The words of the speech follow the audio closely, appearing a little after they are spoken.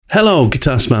Hello,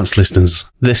 Guitar Smarts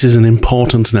listeners. This is an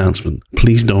important announcement.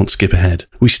 Please don't skip ahead.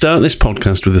 We start this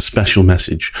podcast with a special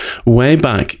message. Way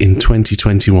back in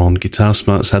 2021, Guitar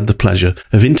Smarts had the pleasure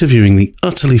of interviewing the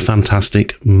utterly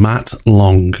fantastic Matt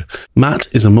Long. Matt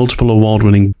is a multiple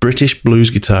award-winning British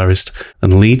blues guitarist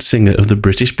and lead singer of the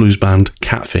British blues band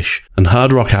Catfish and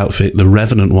hard rock outfit The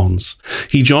Revenant Ones.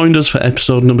 He joined us for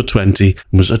episode number 20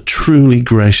 and was a truly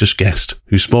gracious guest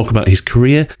who spoke about his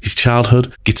career, his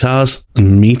childhood, guitars,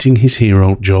 and meeting his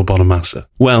hero, Joe Bonamassa.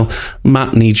 Well,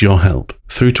 Matt needs your help.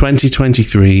 Through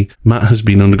 2023, Matt has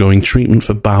been undergoing treatment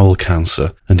for bowel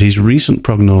cancer, and his recent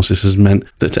prognosis has meant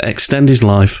that to extend his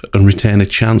life and retain a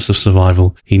chance of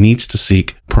survival, he needs to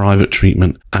seek private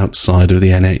treatment outside of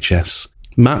the NHS.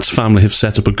 Matt's family have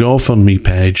set up a GoFundMe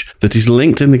page that is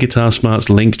linked in the Guitar Smarts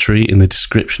link tree in the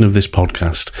description of this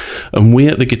podcast, and we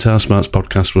at the Guitar Smarts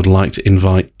podcast would like to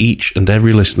invite each and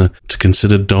every listener to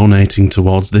consider donating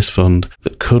towards this fund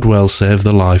that could well save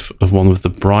the life of one of the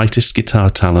brightest guitar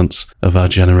talents of our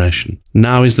generation.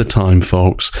 Now is the time,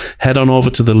 folks. Head on over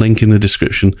to the link in the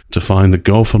description to find the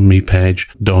GoFundMe page.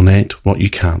 Donate what you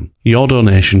can. Your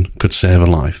donation could save a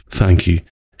life. Thank you.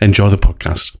 Enjoy the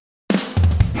podcast.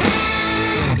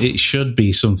 It should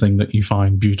be something that you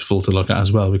find beautiful to look at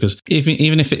as well, because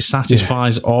even if it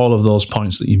satisfies all of those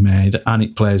points that you made and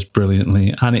it plays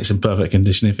brilliantly and it's in perfect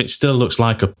condition, if it still looks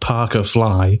like a Parker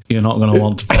Fly, you're not going to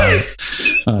want to play it.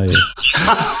 Oh, yeah.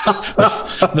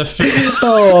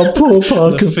 Poor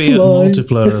Parker the Fiat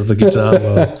multiplier of the guitar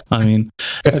world. I mean,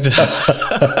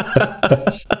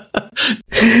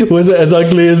 was it as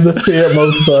ugly as the Fiat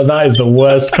multiplier? That is the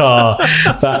worst car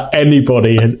that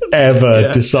anybody has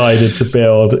ever decided to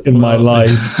build in my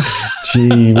life.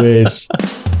 Gee whiz.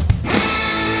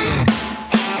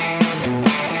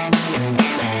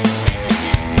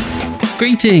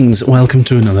 Greetings, welcome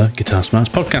to another Guitar Smarts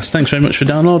podcast. Thanks very much for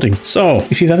downloading. So,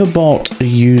 if you've ever bought a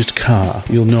used car,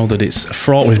 you'll know that it's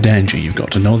fraught with danger. You've got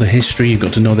to know the history, you've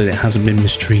got to know that it hasn't been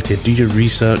mistreated, do your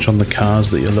research on the cars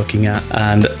that you're looking at,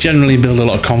 and generally build a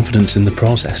lot of confidence in the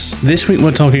process. This week we're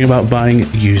talking about buying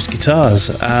used guitars,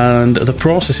 and the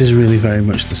process is really very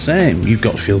much the same. You've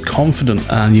got to feel confident,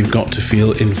 and you've got to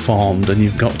feel informed, and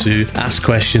you've got to ask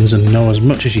questions and know as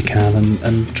much as you can,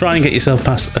 and try and get yourself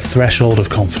past a threshold of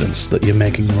confidence that you're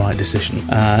making the right decision.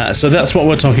 So that's what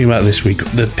we're talking about this week,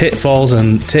 the pitfalls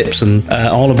and tips and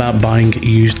all about buying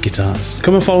used guitars.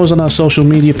 Come and follow us on our social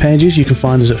media pages. You can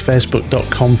find us at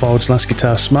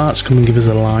facebook.com/Guitar Smarts. Come and give us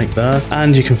a like there,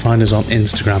 and you can find us on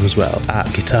Instagram as well at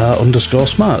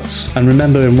guitar_smarts. And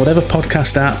remember, in whatever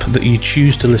podcast app that you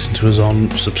choose to listen to us on,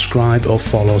 subscribe or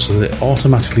follow so that it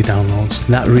automatically downloads.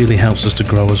 That really helps us to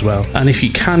grow as well. And if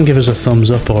you can give us a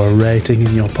thumbs up or a rating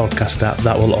in your podcast app,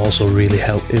 that will also really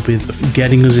help with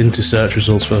getting us into search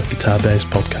results for guitar-based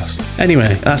podcast.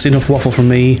 Anyway, that's enough waffle from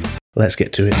me. Let's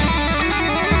get to it.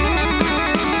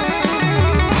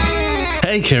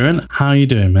 Hey Kieran, how are you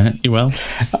doing, mate? You well?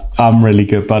 I'm really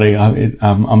good, buddy.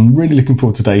 I'm really looking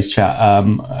forward to today's chat.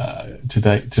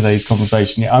 Today's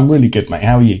conversation. Yeah, I'm really good, mate.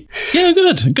 How are you? Yeah,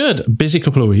 good. Busy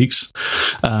couple of weeks.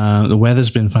 The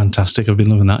weather's been fantastic. I've been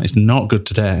loving that. It's not good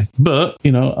today, but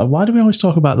why do we always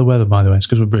talk about the weather? By the way, it's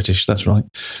because we're British. That's right.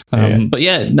 But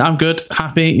yeah, I'm good.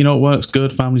 Happy. It works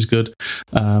good. Family's good.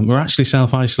 We're actually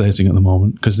self-isolating at the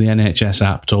moment because the NHS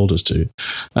app told us to.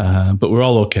 But we're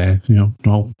all okay. We're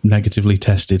all negatively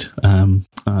tested, and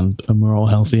we're all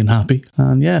healthy and happy.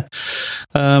 And yeah,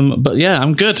 but yeah,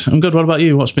 I'm good. What about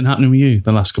you? What's been happening with you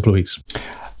the last couple of weeks?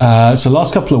 So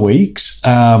last couple of weeks,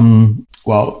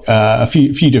 a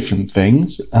few different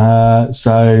things.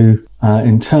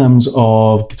 In terms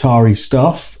of guitar-y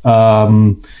stuff,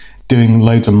 doing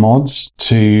loads of mods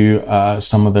to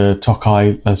some of the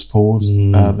Tokai Les Pauls,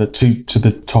 to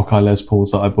the Tokai Les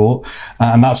Pauls that I bought,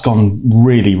 and that's gone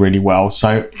really, really well.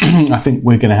 So I think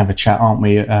we're going to have a chat, aren't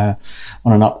we, on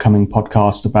an upcoming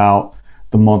podcast about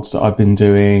the mods that I've been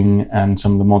doing and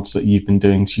some of the mods that you've been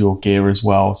doing to your gear as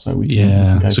well. So we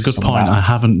can it's a good point. I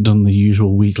haven't done the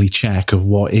usual weekly check of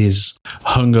what is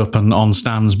hung up and on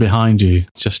stands behind you,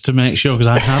 just to make sure, because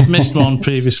I have missed one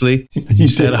previously. You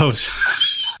said I was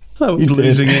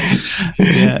losing it.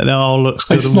 Yeah, it all looks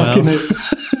good and well.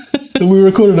 We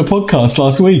recorded a podcast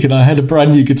last week and I had a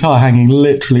brand new guitar hanging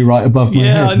literally right above my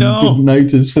head. I know. And didn't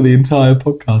notice for the entire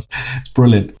podcast. It's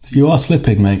brilliant. You are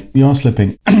slipping, mate. You are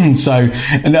slipping. So,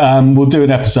 we'll do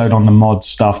an episode on the mod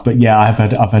stuff. But yeah, I've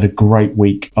had a great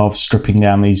week of stripping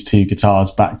down these two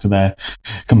guitars back to their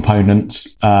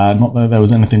components. Not that there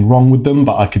was anything wrong with them,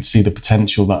 but I could see the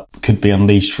potential that could be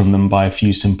unleashed from them by a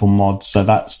few simple mods. So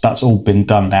that's all been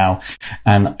done now,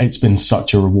 and it's been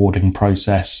such a rewarding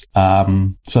process.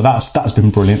 So that's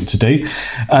been brilliant to do.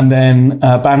 And then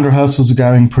band rehearsals are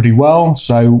going pretty well.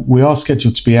 So we are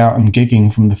scheduled to be out and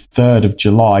gigging from the 3rd of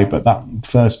July, but that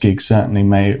first gig certainly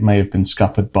may have been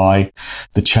scuppered by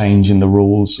the change in the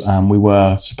rules. We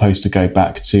were supposed to go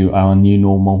back to our new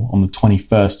normal on the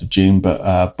 21st of June,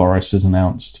 but Boris has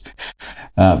announced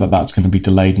that that's going to be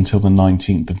delayed until the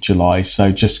 19th of July.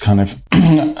 So just kind of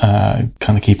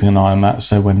keeping an eye on that.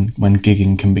 So when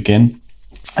gigging can begin.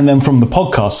 And then from the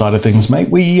podcast side of things, mate,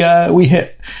 we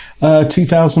hit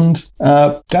 2,000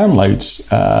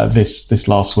 downloads this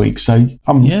last week. So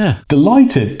I'm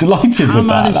delighted with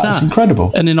that. That's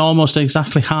incredible. And in almost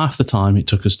exactly half the time it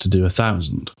took us to do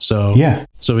 1,000.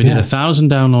 So we did 1,000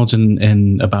 downloads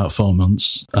in about 4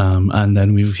 months, and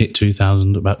then we've hit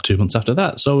 2,000 about 2 months after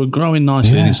that. So we're growing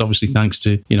nicely, and it's obviously thanks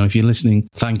to, if you're listening,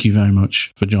 thank you very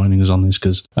much for joining us on this,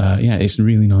 because it's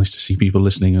really nice to see people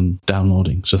listening and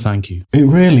downloading. So thank you. It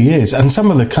really is. And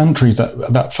some of the countries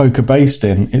that folk are based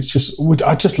in,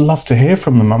 I'd just love to hear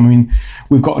from them. I mean,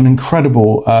 we've got an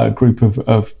incredible group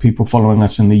of people following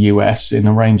us in the US in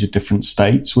a range of different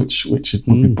states, which would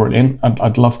be brilliant.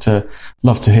 I'd love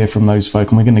to hear from those folk,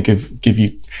 and we're going to give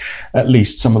you at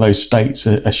least some of those states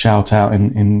a shout out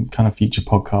in kind of future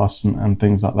podcasts and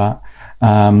things like that.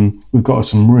 We've got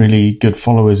some really good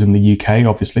followers in the UK,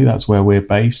 obviously, that's where we're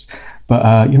based.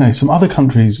 But, some other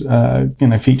countries,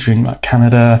 featuring like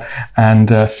Canada and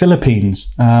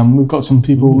Philippines. We've got some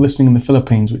people listening in the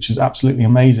Philippines, which is absolutely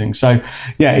amazing. So,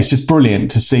 yeah, it's just brilliant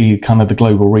to see kind of the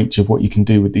global reach of what you can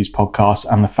do with these podcasts,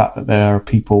 and the fact that there are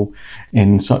people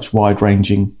in such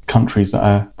wide-ranging countries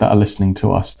that are listening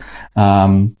to us,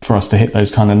 for us to hit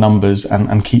those kind of numbers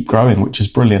and keep growing, which is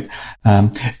brilliant.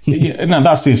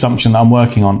 That's the assumption that I'm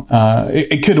working on.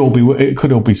 It could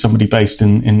all be somebody based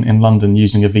in London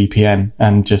using a VPN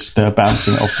and just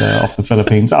bouncing it off the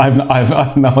Philippines. I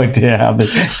have no idea how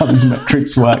these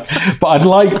metrics work, but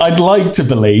I'd like to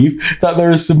believe that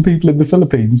there are some people in the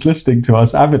Philippines listening to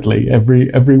us avidly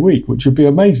every week, which would be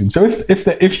amazing. So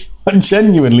if you are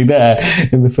genuinely there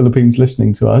in the Philippines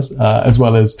listening to us, as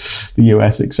well as the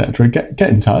US, etc., get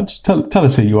in touch. Tell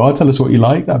us who you are. Tell us what you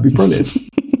like. That'd be brilliant.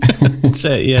 That's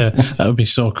it. Yeah, that would be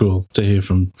so cool to hear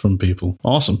from people.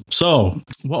 Awesome. So,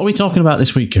 what are we talking about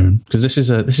this week, Kieran? Because this is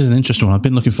an interesting one. I've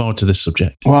been looking forward to this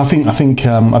subject. Well, I think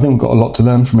we've got a lot to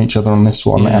learn from each other on this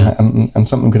one, and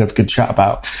something we could have a good chat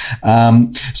about.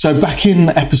 So, back in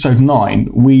episode 9,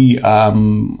 we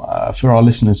for our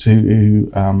listeners who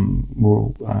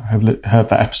will have heard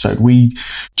that episode, we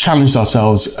challenged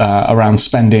ourselves around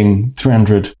spending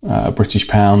 300 British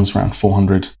pounds, around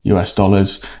 $400 US,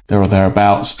 there or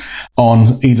thereabouts,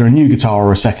 on either a new guitar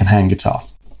or a second-hand guitar.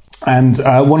 And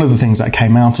one of the things that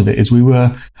came out of it is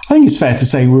I think it's fair to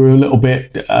say we were a little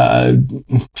bit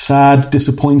sad,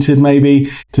 disappointed maybe,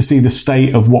 to see the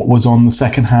state of what was on the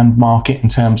second-hand market in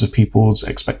terms of people's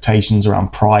expectations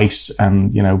around price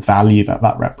and, value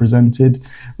that represented.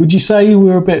 Would you say we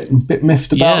were a bit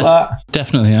miffed about that?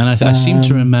 Definitely. And I seem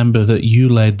to remember that you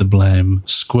laid the blame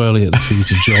squarely at the feet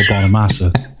of Joe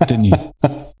Bonamassa, didn't you?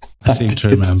 I seem to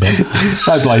remember.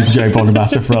 I blame Joe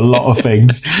Bonamassa for a lot of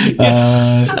things.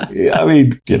 I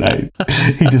mean,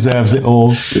 he deserves it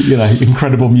all.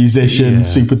 Incredible musician,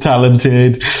 super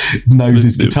talented, knows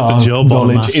his guitar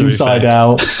knowledge inside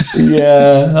out.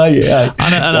 We're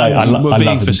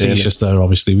being facetious there,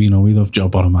 obviously. We love Joe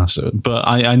Bonamassa, but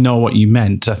I know what you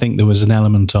meant. I think there was an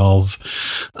element of,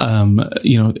 I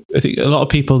think a lot of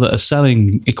people that are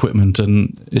selling equipment,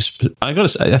 and I got to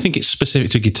say, I think it's specific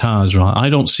to guitars, right?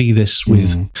 I don't see this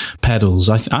with pedals.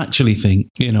 I actually think,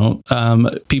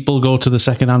 people go to the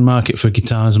second-hand market for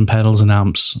guitars and pedals and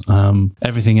amps.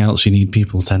 Everything else you need,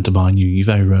 people tend to buy new. You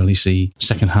very rarely see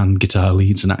second-hand guitar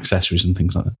leads and accessories and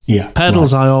things like that. Yeah,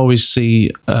 pedals, right. I always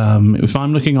see, if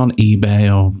I'm looking on eBay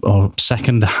or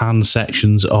second-hand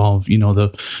sections of,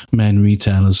 the main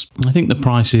retailers, I think the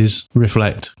prices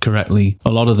reflect correctly a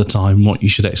lot of the time what you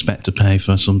should expect to pay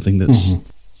for something that's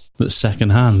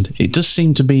second-hand. It does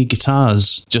seem to be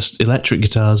guitars, just electric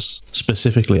guitars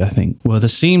specifically, I think, where there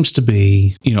seems to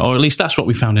be, or at least that's what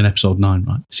we found in episode 9,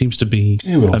 right? It seems to be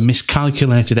a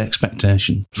miscalculated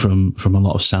expectation from a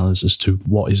lot of sellers as to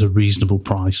what is a reasonable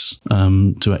price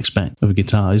to expect of a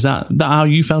guitar. Is that how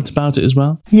you felt about it as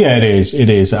well? Yeah, it is. It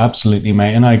is, absolutely,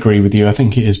 mate. And I agree with you. I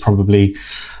think it is probably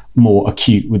more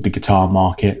acute with the guitar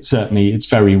market. Certainly, it's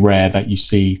very rare that you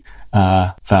see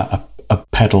that a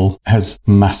pedal has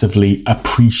massively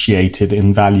appreciated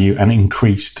in value and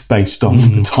increased based on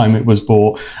the time it was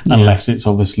bought, unless it's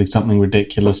obviously something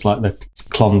ridiculous like the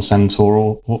Klon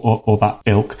Centaur or that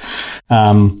ilk.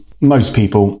 Most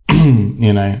people,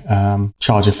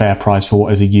 charge a fair price for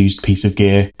what is a used piece of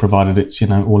gear, provided it's,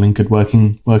 all in good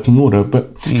working order.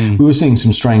 But we were seeing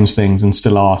some strange things, and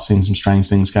still are seeing some strange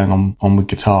things going on with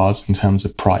guitars in terms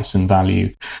of price and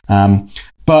value.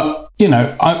 But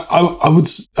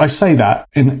I say that,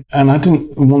 and I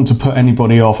didn't want to put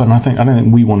anybody off, and I don't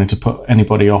think we wanted to put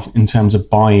anybody off in terms of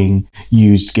buying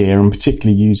used gear, and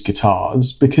particularly used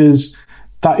guitars, because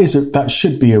that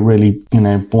should be a really,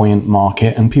 buoyant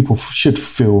market, and people should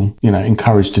feel,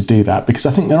 encouraged to do that, because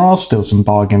I think there are still some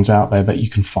bargains out there that you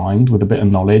can find with a bit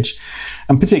of knowledge.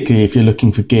 And particularly if you're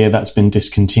looking for gear that's been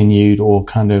discontinued or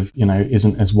kind of,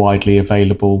 isn't as widely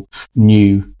available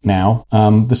new now,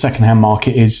 the secondhand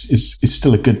market is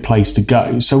still a good place to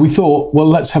go. So we thought, well,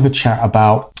 let's have a chat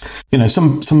about,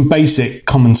 some basic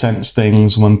common sense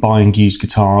things when buying used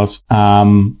guitars,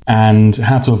 and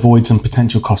how to avoid some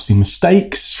potential costly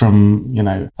mistakes from,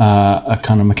 a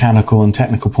kind of mechanical and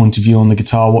technical point of view on the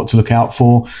guitar, what to look out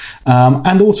for.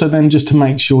 And also then just to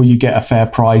make sure you get a fair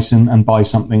price and buy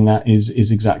something that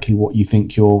is exactly what you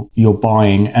think you're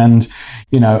buying. And,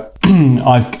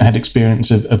 I've had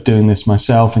experience of doing this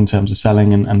myself in terms of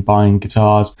selling and buying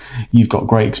guitars. You've got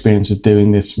great experience of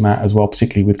doing this, Matt, as well,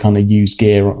 particularly with kind of used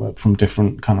gear from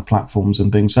different kind of platforms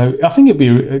and things. So I think it'd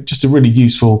be just a really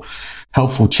useful,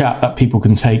 helpful chat that people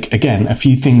can take, again, a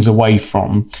few things away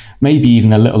from, maybe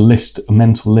even a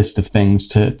mental list of things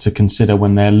to consider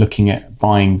when they're looking at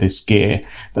buying this gear,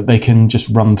 that they can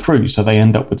just run through, so they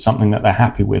end up with something that they're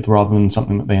happy with rather than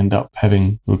something that they end up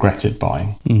having regretted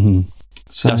buying. Mm-hmm.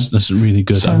 So, that's really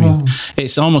good. I mean,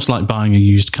 it's almost like buying a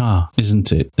used car,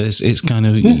 isn't it? It's kind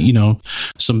of,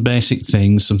 some basic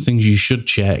things, some things you should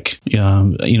check,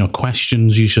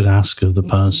 questions you should ask of the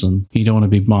person. You don't want to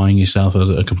be buying yourself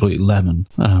a complete lemon.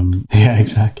 Yeah,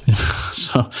 exactly.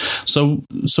 So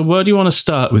where do you want to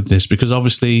start with this? Because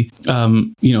obviously,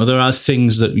 there are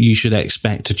things that you should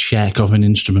expect to check of an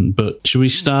instrument, but should we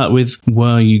start with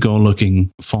where you go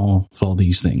looking for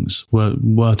these things?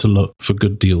 Where to look for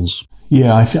good deals?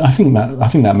 Yeah, I think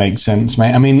that makes sense,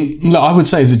 mate. I mean, look, I would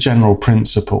say as a general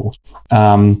principle,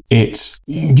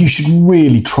 you should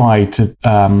really try to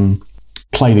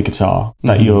play the guitar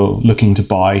that you're looking to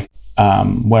buy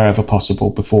wherever possible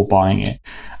before buying it.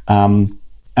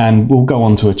 And we'll go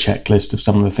on to a checklist of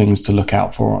some of the things to look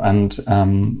out for and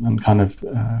kind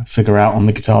of figure out on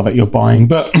the guitar that you're buying.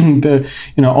 But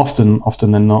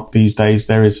often than not these days,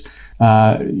 there is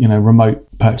remote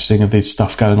purchasing of this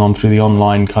stuff going on through the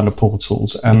online kind of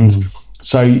portals. And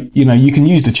so, you can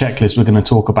use the checklist we're going to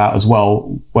talk about as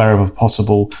well, wherever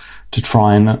possible, to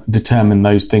try and determine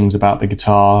those things about the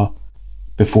guitar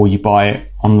before you buy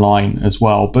it online as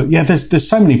well. But yeah, there's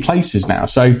so many places now.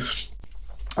 So,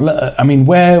 I mean,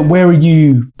 where are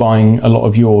you buying a lot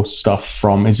of your stuff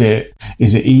from? Is it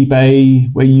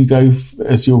eBay where you go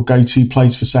as your go-to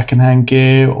place for secondhand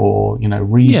gear, or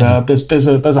Reverb? Yeah.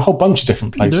 There's a whole bunch of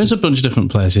different places. There is a bunch of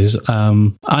different places.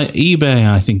 eBay,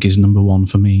 I think, is number one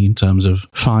for me in terms of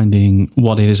finding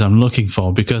what it is I'm looking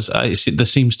for, because there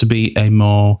seems to be a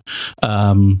more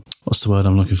what's the word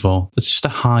I'm looking for? It's just a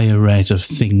higher rate of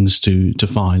things to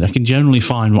find. I can generally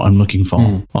find what I'm looking for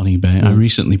on eBay. I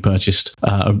recently purchased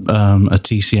a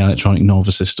TC Electronic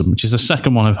Nova system, which is the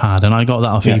second one I've had, and I got that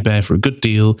off eBay for a good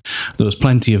deal. There was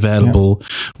plenty available,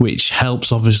 which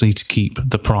helps obviously to keep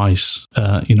the price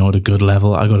at a good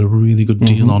level. I got a really good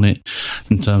deal on it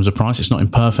in terms of price. It's not in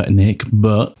perfect nick,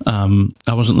 but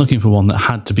I wasn't looking for one that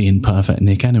had to be in perfect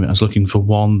nick anyway. I was looking for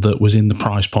one that was in the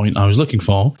price point I was looking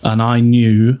for, and I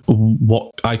knew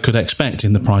what I could expect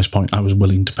in the price point I was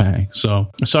willing to pay.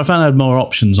 So I found I had more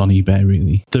options on eBay,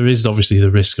 really. There is obviously the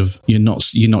risk of you're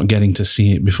not getting to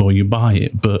see it before you buy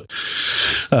it, but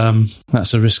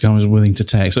that's a risk I was willing to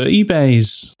take. So eBay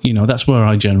is, that's where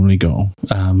I generally go.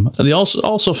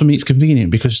 Also for me, it's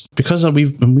convenient because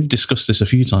we've discussed this a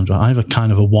few times, right? I have a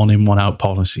kind of a one in, one out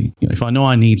policy. If I know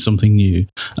I need something new,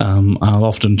 I'll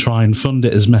often try and fund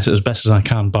it as best as I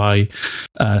can by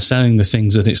selling the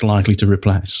things that it's likely to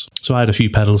replace. So I had a few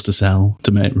pedals to sell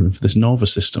to make room for this Nova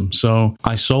system. So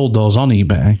I sold those on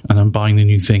eBay, and I'm buying the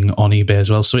new thing on eBay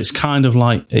as well. So it's kind of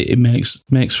like it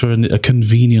makes for a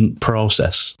convenient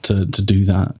process links to do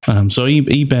that. So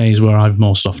eBay is where I've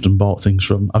most often bought things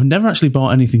from. I've never actually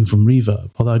bought anything from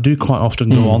Reverb, although I do quite often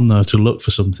go on there to look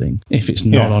for something if it's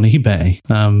not on eBay.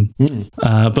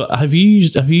 But have you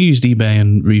used eBay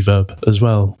and Reverb as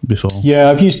well before? Yeah,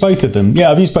 I've used both of them.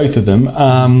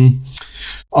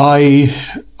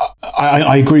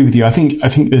 I agree with you. I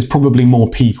think there's probably more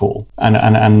people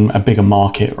and a bigger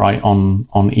market, right, on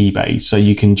eBay. So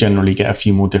you can generally get a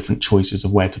few more different choices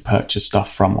of where to purchase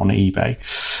stuff from on eBay,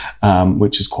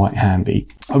 which is quite handy.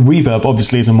 Reverb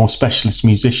obviously is a more specialist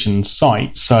musician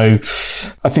site. So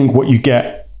I think what you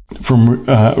get from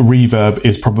Reverb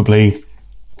is probably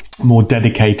more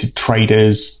dedicated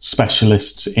traders,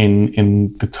 specialists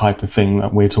in the type of thing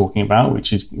that we're talking about,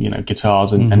 which is,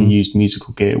 guitars and used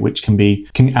musical gear, which can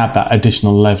add that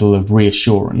additional level of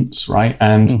reassurance, right?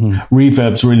 And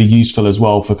Reverb's really useful as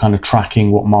well for kind of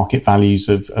tracking what market values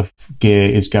of gear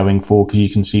is going for, because you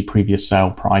can see previous sale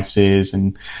prices.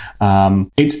 And I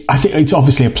think it's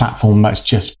obviously a platform that's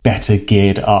just better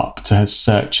geared up to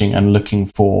searching and looking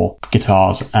for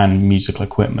guitars and musical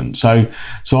equipment. So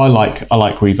I like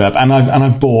Reverb. And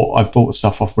I've bought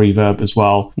stuff off Reverb as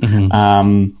well,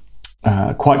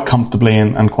 quite comfortably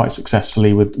and quite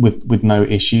successfully with no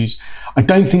issues. I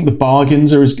don't think the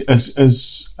bargains are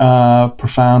as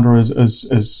profound or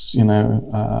as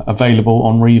available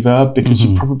on Reverb, because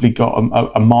you've probably got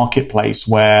a marketplace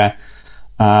where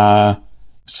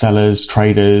sellers,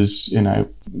 traders,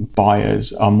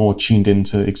 buyers are more tuned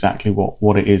into exactly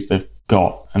what it is they've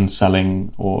got and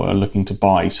selling or are looking to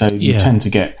buy. So you tend to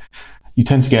get,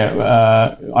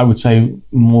 I would say,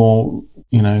 more,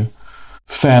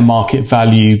 fair market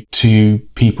value to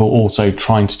people also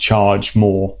trying to charge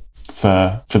more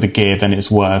for the gear than it's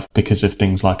worth because of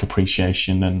things like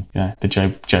appreciation and the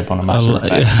Joe Bonamassa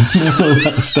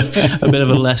effect. A bit of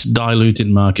a less diluted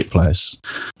marketplace.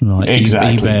 Like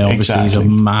exactly, eBay obviously is a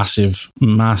massive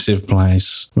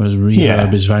place, whereas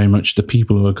Reverb is very much the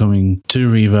people who are coming to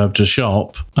Reverb to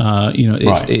shop.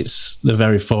 They're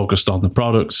very focused on the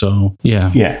product. So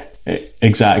yeah.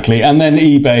 Exactly. And then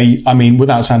eBay, I mean,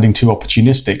 without sounding too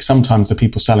opportunistic, sometimes the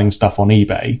people selling stuff on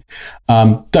eBay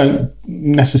don't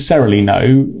necessarily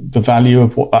know the value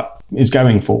of what that is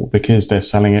going for, because they're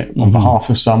selling it on behalf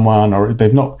of someone, or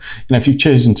they've not, if you've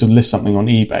chosen to list something on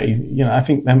eBay, I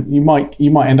think then you might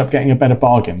end up getting a better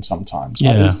bargain sometimes.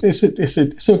 Yeah.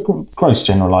 It's a gross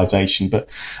generalization, but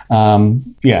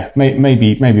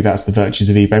maybe that's the virtues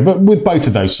of eBay. But with both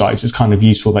of those sites, it's kind of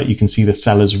useful that you can see the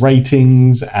sellers'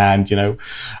 ratings and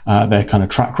their kind of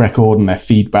track record and their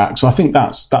feedback. So I think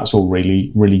that's all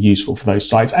really, really useful for those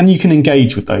sites, and you can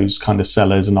engage with those kind of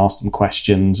sellers and ask them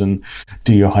questions and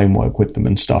do your homework with them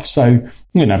and stuff. So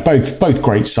both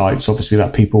great sites, obviously,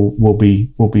 that people will be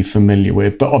familiar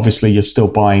with, but obviously you're still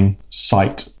buying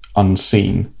sight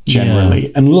unseen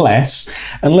generally,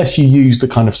 unless you use the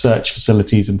kind of search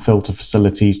facilities and filter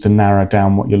facilities to narrow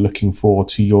down what you're looking for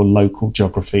to your local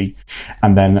geography,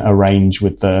 and then arrange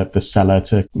with the seller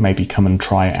to maybe come and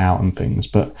try it out and things.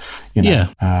 But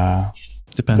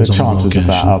depends the chances on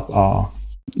the of that are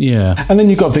and then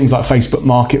you've got things like Facebook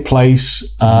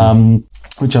Marketplace,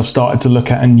 which I've started to look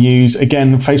at and use.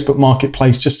 Again, Facebook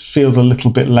Marketplace just feels a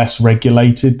little bit less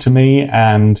regulated to me,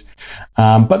 and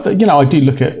but I do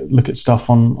look at stuff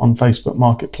on Facebook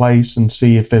Marketplace and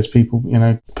see if there's people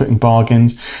putting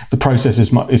bargains. The process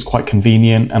is quite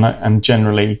convenient, and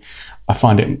generally I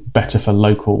find it better for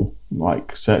local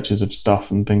like searches of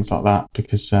stuff and things like that,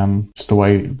 because just the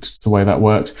way that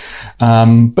works.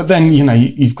 But then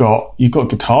you've got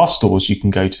guitar stores you can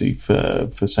go to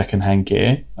for secondhand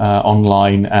gear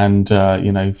online and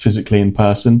physically in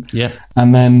person. Yeah.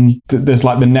 And then there's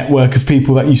like the network of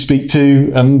people that you speak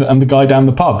to, and the guy down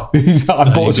the pub.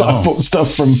 I've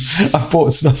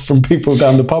bought stuff from people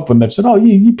down the pub when they've said, "Oh,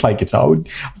 you play guitar?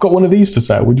 I've got one of these for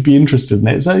sale. Would you be interested in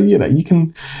it?" So you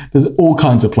can. There's all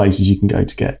kinds of places you can go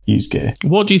to get used gear.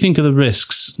 What do you think are the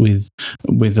risks with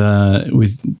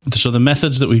the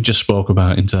methods that we've just spoke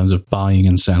about in terms of buying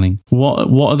and selling? What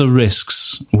are the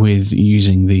risks with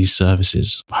using these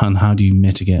services, and how do you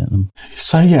mitigate them?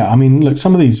 So I mean, look,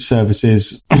 some of these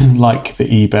services like the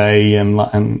eBay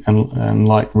and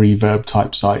like Reverb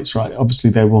type sites, right? Obviously,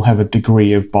 they will have a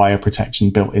degree of buyer protection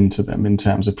built into them in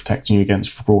terms of protecting you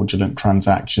against fraudulent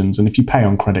transactions. And if you pay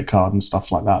on credit card and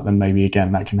stuff like that, then maybe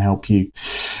again that can help you,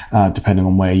 depending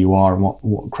on where you are and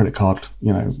what credit card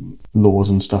laws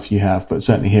and stuff you have. But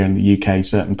certainly here in the UK,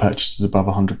 certain purchases above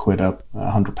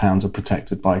 £100 are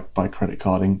protected by credit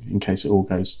card in case it all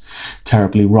goes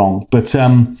terribly wrong. But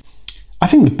I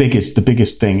think the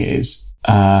biggest thing is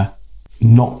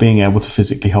not being able to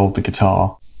physically hold the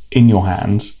guitar in your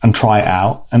hands and try it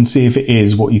out and see if it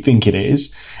is what you think it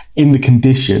is in the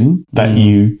condition that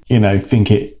you think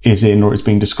it is in, or it's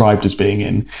being described as being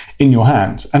in your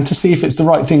hands, and to see if it's the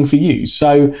right thing for you.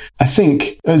 So I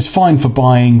think it's fine for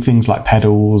buying things like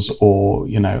pedals or,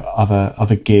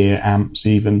 other gear, amps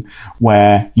even,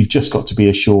 where you've just got to be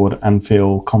assured and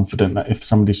feel confident that if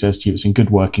somebody says to you it's in good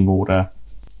working order,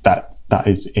 that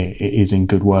it is in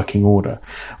good working order.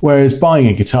 Whereas buying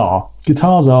a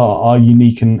guitars are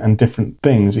unique and different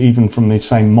things, even from the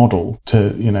same model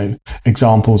to,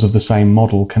 examples of the same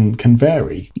model can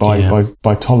vary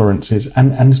by tolerances.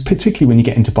 And particularly when you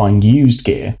get into buying used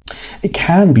gear, it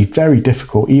can be very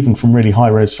difficult, even from really high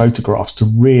res photographs, to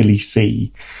really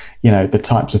see, the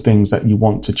types of things that you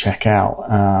want to check out.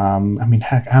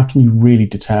 How can you really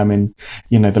determine,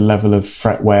 the level of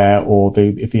fret wear, or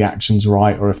if the action's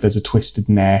right, or if there's a twisted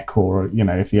neck, or,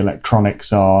 if the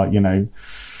electronics are,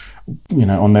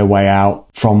 on their way out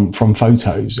from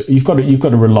photos. You've got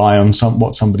to rely on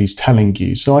what somebody's telling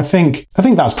you. So I think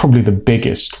that's probably the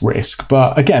biggest risk.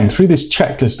 But again, through this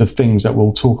checklist of things that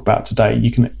we'll talk about today,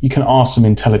 you can ask some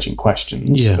intelligent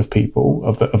questions of people,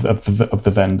 of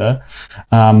the vendor.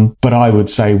 But I would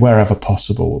say, wherever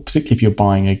possible, particularly if you're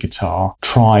buying a guitar,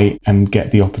 try and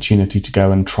get the opportunity to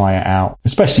go and try it out.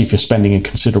 Especially if you're spending a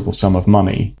considerable sum of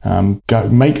money,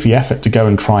 make the effort to go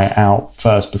and try it out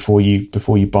first before you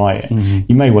buy it. Mm-hmm.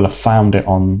 You may well have found it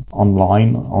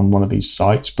online on one of these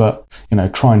sites, but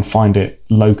try and find it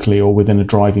locally or within a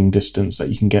driving distance that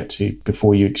you can get to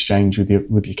before you exchange with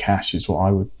your cash, is what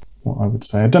I would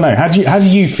say. I don't know. How do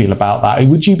you feel about that?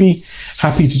 Would you be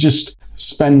happy to just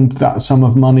spend that sum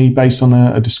of money based on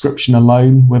a description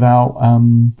alone without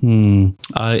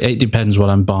it depends what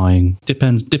I'm buying.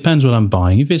 Depends what I'm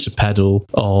buying. If it's a pedal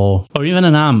or even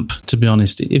an amp, to be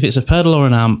honest, if it's a pedal or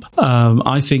an amp,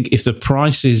 I think if the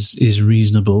price is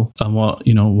reasonable and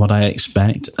what I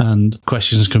expect, and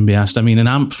questions can be asked. I mean, an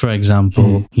amp, for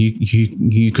example,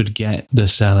 you could get the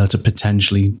seller to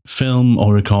potentially film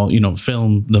or record,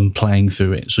 film them playing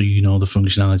through it, so the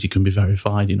functionality can be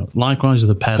verified. Likewise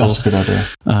with a pedal. That's a good idea.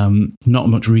 Not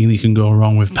much really can go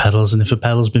wrong with pedals, and if a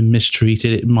pedal's been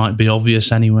mistreated, it might be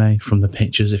obvious anyway from the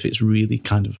pictures. If it's really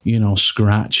kind of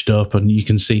scratched up, and you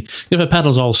can see if a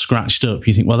pedal's all scratched up,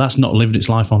 you think, well, that's not lived its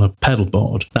life on a pedal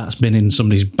board. That's been in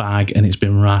somebody's bag and it's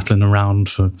been rattling around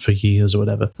for years or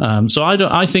whatever. So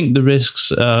I think the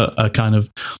risks are kind of,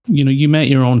 you make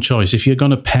your own choice. If you're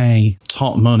going to pay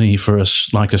top money for a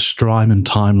Strymon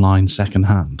Timeline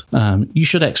secondhand, you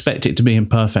should expect it to be in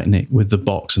perfect nick with the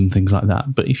box and things like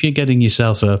that. But if you're getting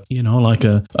yourself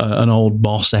an old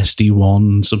Boss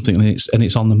SD1 something, and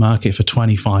it's on the market for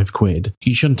 25 quid,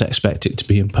 you shouldn't expect it to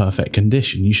be in perfect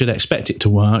condition. You should expect it to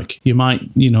work. You might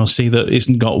see that it's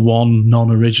got one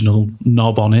non-original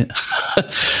knob on it.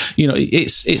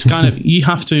 It's kind of, you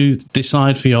have to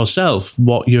decide for yourself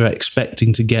what you're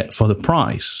expecting to get for the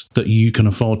price that you can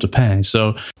afford to pay.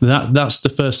 So that's the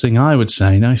first thing I would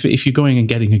say. Now, if you're going and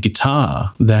getting a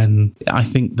guitar, then I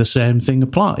think the same thing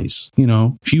applies.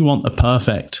 If you want a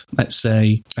perfect, let's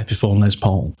say, Epiphone Les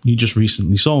Paul, you just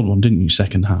recently sold one, didn't you,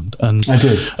 secondhand? And I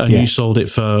did. And you sold it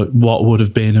for what would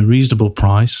have been a reasonable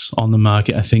price on the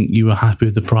market. I think you were happy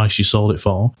with the price you sold it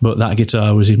for, but that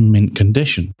guitar was in mint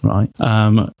condition, right?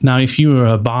 Now, if you were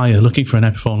a buyer looking for an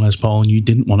Epiphone Les Paul and you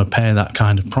didn't want to pay that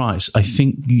kind of price, I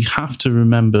think you have to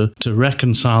remember to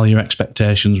reconcile your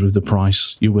expectations with the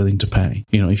price you're willing to pay.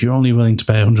 If you're only willing to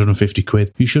pay 150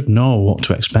 quid, you should know what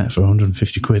to expect for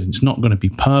 150 quid. It's not going to be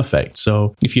perfect.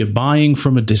 So if you're buying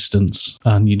from a distance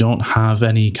and you don't have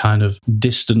any kind of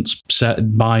distance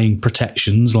buying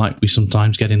protections like we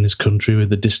sometimes get in this country with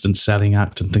the Distance Selling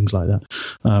Act and things like that,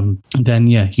 then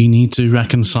you need to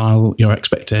reconcile your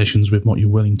expectations with what you're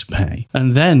willing to pay,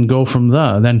 and then go from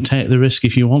there. Then take the risk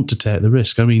if you want to take the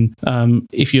risk. I mean,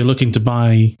 if you're looking to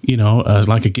buy,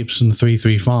 like a Gibson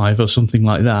 335 or something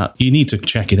like that, you need to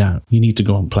check it out. You need to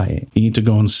go and play it. You need to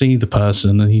go and see the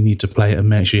person, and you need to play it and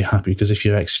make sure you're happy. Because if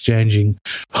you're exchanging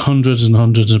hundreds and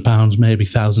hundreds of pounds, maybe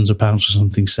thousands of pounds for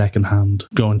something secondhand,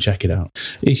 go and check it out.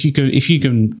 If you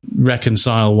can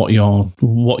reconcile what your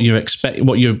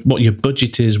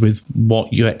budget is with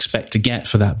what you expect to get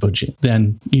for that budget,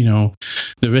 then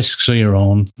the risks are your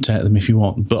own. Take them if you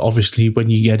want. But obviously, when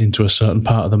you get into a certain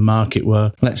part of the market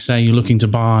where, let's say, you're looking to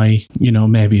buy,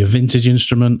 maybe a vintage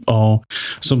instrument or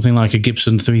something like a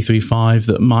Gibson 335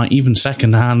 that might, even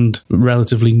secondhand,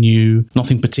 relatively new,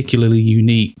 nothing particularly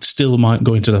unique, still might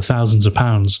go into the thousands of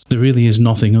pounds. There really is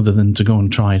nothing other than to go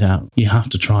and try it out. You have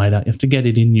to try it out. You have to get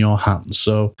it in your hands.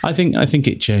 So I think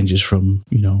it changes from,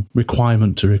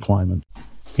 requirement to requirement.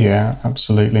 Yeah,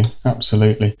 absolutely.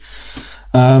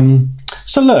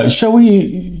 So look, shall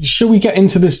we get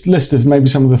into this list of maybe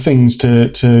some of the things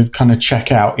to kind of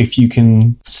check out if you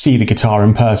can see the guitar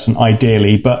in person,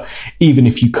 ideally, but even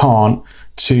if you can't,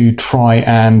 to try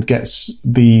and get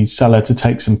the seller to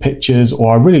take some pictures.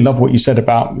 Or I really love what you said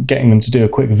about getting them to do a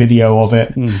quick video of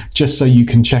it, just so you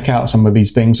can check out some of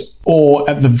these things. Or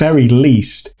at the very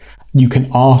least, you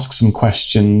can ask some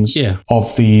questions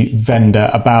of the vendor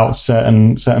about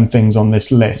certain things on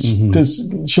this list.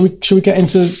 Should we get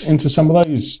into some of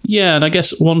those? Yeah, and I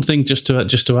guess one thing just to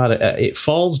add, it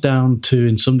falls down to,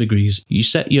 in some degrees, you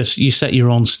set your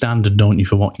own standard, don't you,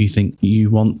 for what you think you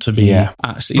want to be. Yeah.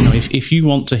 You know, if you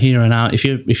want to hear an amp, if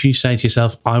you say to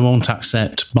yourself, I won't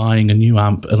accept buying a new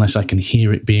amp unless I can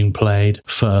hear it being played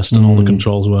first and all the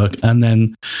controls work, and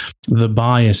then the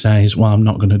buyer says, well, I'm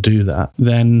not going to do that,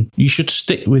 then you should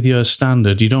stick with your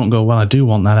standard. You don't go, well, I do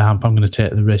want that amp, I'm going to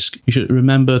take the risk. You should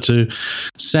remember to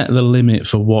set the limit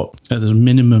for what, at the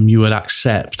minimum, you would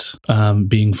accept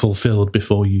being fulfilled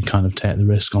before you kind of take the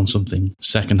risk on something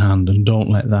secondhand, and don't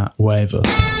let that waver.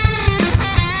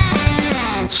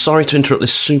 Sorry to interrupt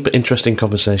this super interesting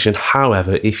conversation.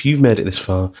 However, if you've made it this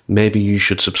far, maybe you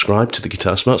should subscribe to the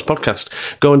Guitar Smarts podcast.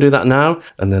 Go and do that now,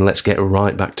 and then let's get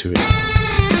right back to it.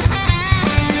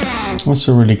 That's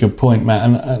a really good point, Matt.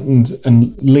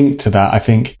 And linked to that, I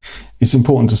think it's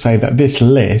important to say that this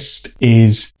list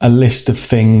is a list of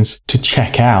things to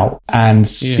check out and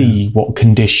see what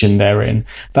condition they're in.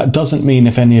 That doesn't mean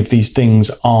if any of these things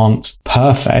aren't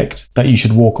perfect that you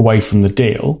should walk away from the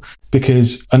deal,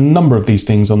 because a number of these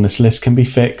things on this list can be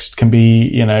fixed, can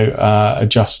be,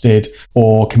 adjusted,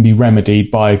 or can be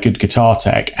remedied by a good guitar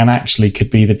tech, and actually could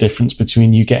be the difference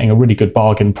between you getting a really good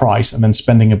bargain price and then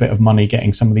spending a bit of money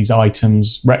getting some of these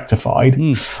items rectified.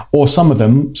 Or some of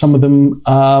them,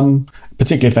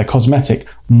 particularly if they're cosmetic,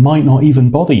 might not even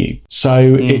bother you.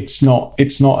 So it's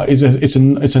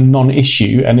a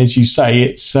non-issue. And as you say,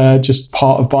 it's just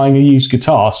part of buying a used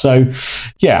guitar. So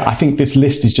yeah, I think this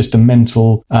list is just a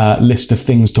mental list of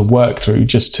things to work through,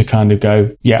 just to kind of go,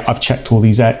 yeah, I've checked all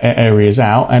these areas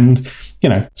out. And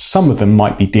some of them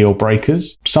might be deal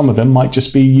breakers. Some of them might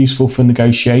just be useful for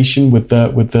negotiation with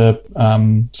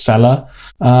the seller,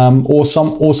 or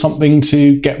something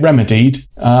to get remedied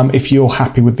if you're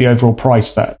happy with the overall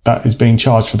price that is being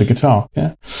charged for the guitar.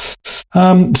 Yeah.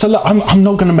 So look, I'm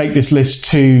not going to make this list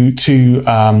too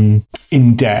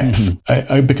in depth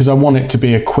because I want it to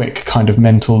be a quick kind of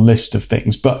mental list of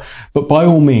things. But by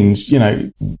all means,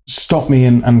 stop me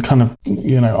and kind of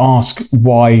ask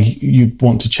why you'd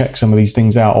want to check some of these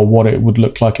things out, or what it would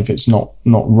look like if it's not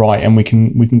right, and we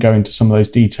can go into some of those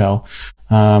detail.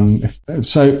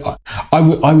 So I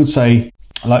would say,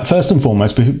 like, first and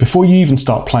foremost, before you even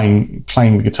start playing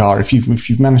the guitar, if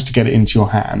you've managed to get it into your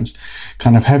hands,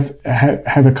 kind of have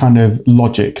a kind of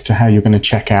logic to how you're going to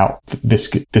check out this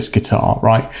guitar,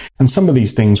 right? And some of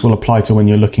these things will apply to when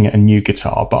you're looking at a new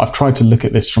guitar, but I've tried to look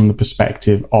at this from the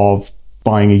perspective of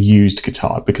buying a used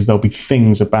guitar, because there'll be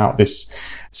things about this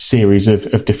series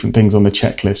of different things on the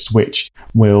checklist which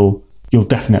you'll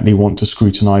definitely want to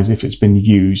scrutinize if it's been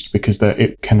used, because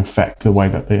it can affect the way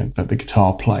that the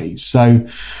guitar plays. So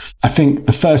I think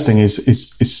the first thing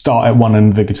is start at one end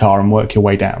of the guitar and work your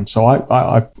way down. So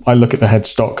I look at the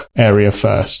headstock area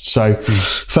first. So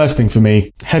first thing for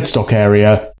me, headstock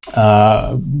area,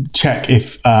 check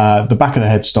if the back of the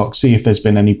headstock, see if there's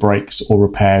been any breaks or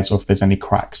repairs, or if there's any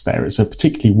cracks there. It's a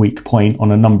particularly weak point on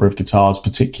a number of guitars,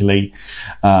 particularly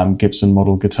Gibson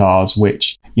model guitars,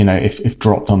 which, if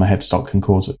dropped on the headstock can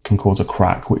cause a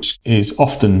crack, which is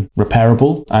often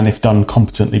repairable, and if done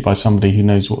competently by somebody who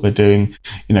knows what they're doing,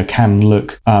 can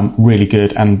look really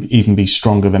good and even be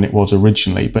stronger than it was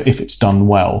originally, but if it's done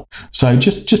well. So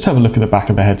just have a look at the back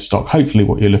of the headstock. Hopefully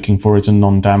what you're looking for is a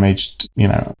non-damaged,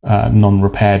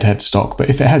 non-repaired headstock, but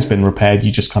if it has been repaired,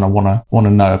 you just kind of want to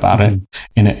know about it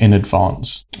in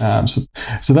advance.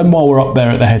 So then while we're up there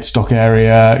at the headstock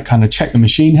area, kind of check the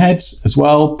machine heads as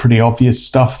well. Pretty obvious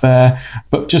stuff there,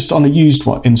 but just on a used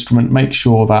instrument, make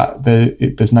sure that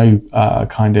there's no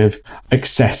kind of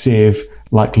excessive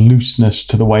like looseness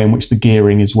to the way in which the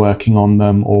gearing is working on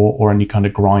them, or any kind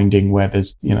of grinding where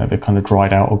there's, they're kind of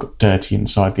dried out or got dirty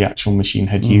inside the actual machine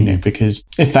head unit. Because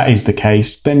if that is the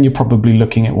case, then you're probably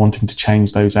looking at wanting to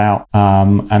change those out.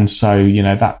 And so,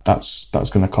 that's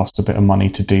going to cost a bit of money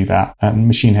to do that. And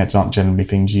machine heads aren't generally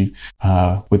things you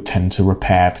would tend to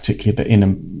repair, particularly the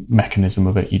inner mechanism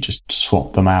of it. You just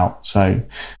swap them out. So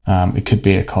it could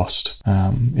be a cost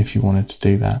if you wanted to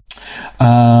do that.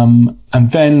 And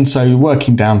then, so working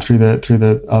working down through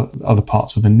the other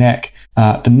parts of the neck.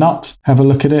 The nut, have a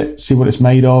look at it, see what it's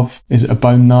made of. Is it a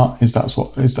bone nut? Is that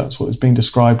what it's being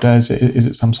described as? Is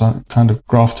it some kind of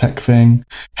Graphtec thing?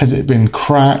 Has it been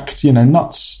cracked?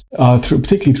 Nuts,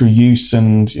 particularly through use,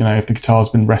 and if the guitar's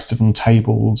been rested on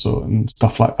tables and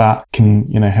stuff like that,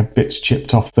 can have bits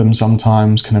chipped off them.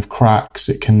 Sometimes can have cracks.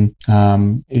 It can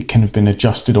have been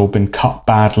adjusted or been cut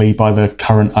badly by the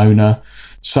current owner.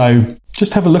 So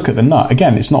just have a look at the nut.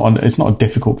 Again, it's not a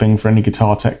difficult thing for any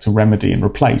guitar tech to remedy and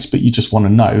replace, but you just want to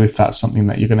know if that's something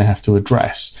that you're going to have to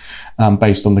address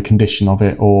based on the condition of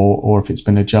it, or if it's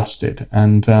been adjusted.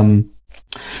 And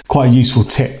quite a useful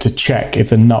tip to check if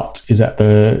the nut is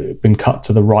been cut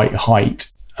to the right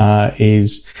height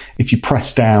is if you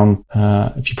press down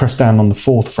on the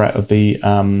fourth fret of the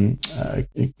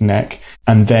neck,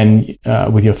 and then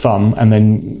with your thumb, and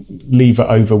then lever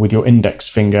over with your index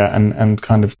finger and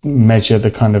kind of measure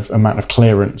the kind of amount of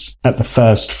clearance at the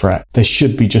first fret. There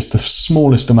should be just the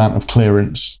smallest amount of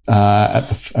clearance at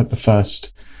the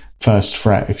first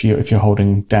fret if you're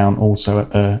holding down also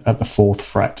at the fourth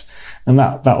fret, and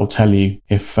that will tell you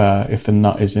if the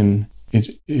nut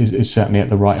is certainly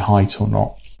at the right height or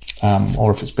not.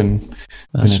 Or if it's been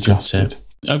adjusted.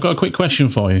 I've got a quick question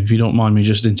for you, if you don't mind me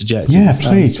just interjecting. Yeah,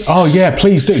 please.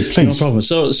 Please do. Please. No problem.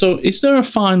 So is there a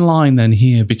fine line then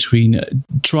here between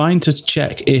trying to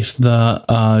check if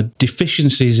the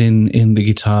deficiencies in the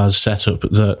guitar's setup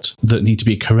that need to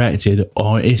be corrected,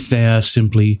 or if they are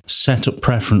simply setup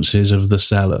preferences of the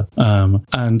seller?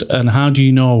 And how do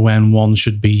you know when one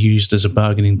should be used as a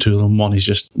bargaining tool and one is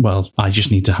just, well, I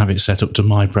just need to have it set up to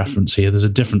my preference here? There's a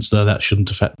difference there that shouldn't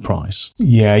affect price.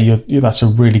 Yeah, that's a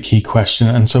really key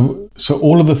question. And so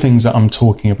all of the things that I'm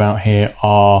talking about here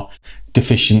are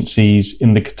deficiencies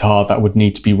in the guitar that would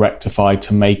need to be rectified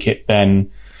to make it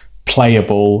then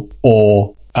playable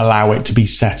or allow it to be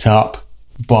set up,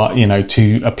 but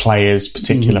to a player's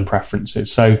particular preferences.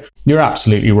 So you're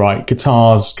absolutely right.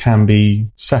 Guitars can be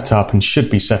set up and should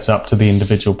be set up to the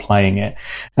individual playing it.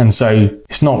 And so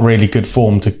it's not really good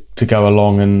form to go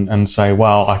along and say,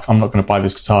 well, I'm not going to buy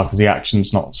this guitar because the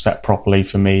action's not set properly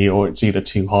for me, or it's either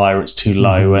too high or it's too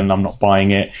low, and I'm not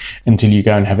buying it until you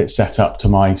go and have it set up to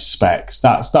my specs.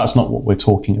 That's not what we're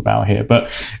talking about here. But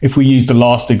if we use the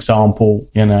last example,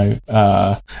 and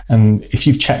if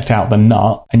you've checked out the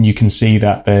nut and you can see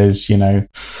that there's,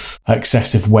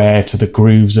 excessive wear to the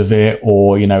grooves of it,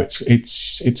 or,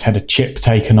 it's had a chip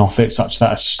taken off it such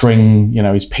that a string,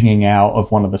 is pinging out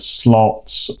of one of the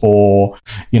slots, or,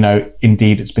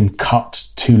 indeed it's been cut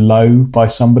too low by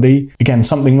somebody. Again,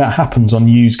 something that happens on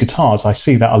used guitars. I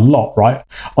see that a lot, right?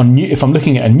 If I'm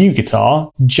looking at a new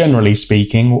guitar, generally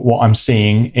speaking, what I'm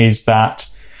seeing is that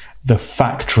the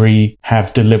factory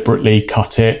have deliberately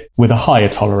cut it with a higher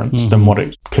tolerance than what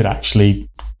it could actually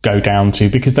go down to,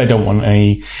 because they don't want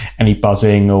any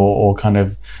buzzing or kind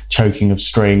of choking of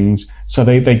strings. So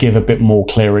they give a bit more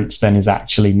clearance than is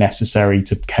actually necessary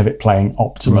to have it playing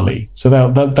optimally. Right. So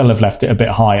they'll have left it a bit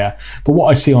higher. But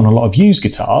what I see on a lot of used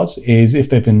guitars is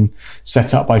if they've been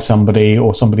set up by somebody,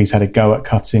 or somebody's had a go at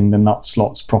cutting the nut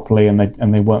slots properly and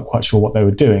they weren't quite sure what they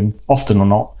were doing, often or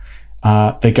not,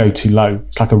 they go too low.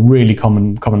 It's like a really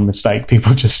common mistake.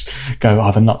 People just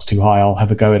go, the nut's too high, I'll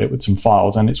have a go at it with some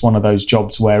files. And it's one of those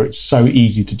jobs where it's so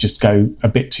easy to just go a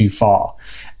bit too far,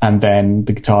 and then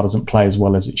the guitar doesn't play as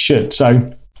well as it should.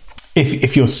 So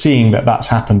if you're seeing that that's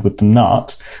happened with the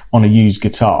nut on a used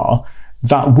guitar,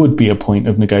 that would be a point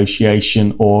of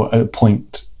negotiation, or a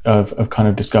point of kind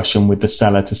of discussion with the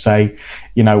seller to say,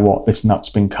 you know what, this nut's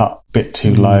been cut a bit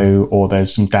too low, or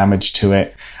there's some damage to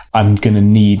it. I'm going to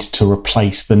need to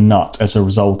replace the nut as a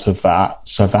result of that.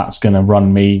 So that's going to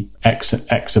run me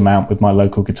X amount with my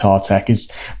local guitar tech.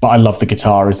 But I love the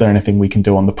guitar. Is there anything we can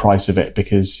do on the price of it?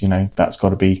 Because, that's got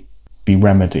to be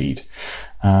remedied.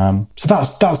 So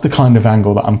that's the kind of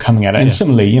angle that I'm coming at it. And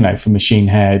similarly, for machine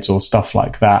heads or stuff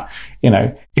like that,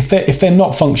 if they're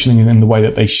not functioning in the way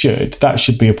that they should, that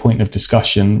should be a point of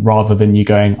discussion, rather than you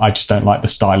going, I just don't like the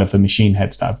style of the machine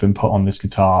heads that have been put on this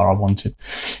guitar. I wanted,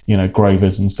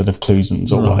 Grovers instead of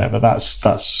Klusons or whatever.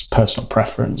 That's personal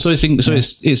preference. So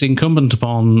it's incumbent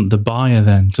upon the buyer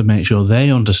then to make sure they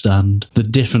understand the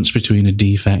difference between a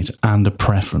defect and a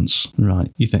preference,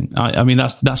 right? You think? I mean,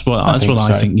 that's what I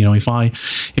think.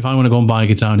 If I want to go and buy a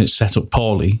guitar and it's set up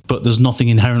poorly, but there's nothing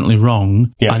inherently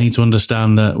wrong, I need to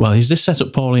understand that, well, is this set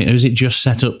up poorly, or is it just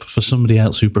set up for somebody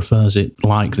else who prefers it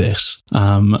like this?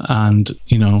 And,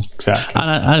 you know, exactly.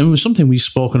 And it was something we've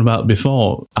spoken about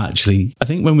before, actually. I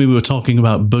think when we were talking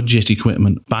about budget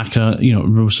equipment back, you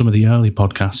know, some of the early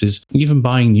podcasts, is even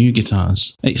buying new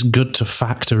guitars, it's good to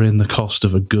factor in the cost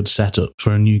of a good setup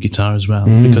for a new guitar as well.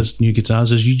 Because new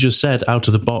guitars, as you just said, out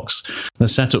of the box, they're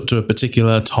set up to a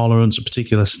particular tolerance, a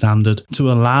particular standard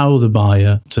to allow the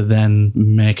buyer to then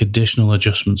make additional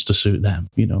adjustments to suit them.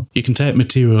 You know, you can take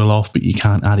material off, but you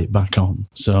can't add it back on.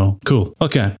 So cool.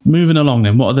 Okay, moving along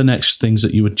then. What are the next things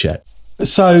that you would check?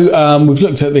 So we've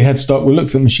looked at the headstock, we've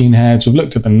looked at machine heads, we've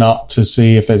looked at the nut to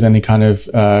see if there's any kind of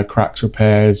cracks,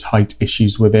 repairs, height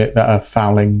issues with it that are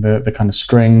fouling the kind of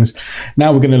strings.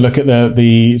 Now we're going to look at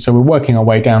so we're working our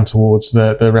way down towards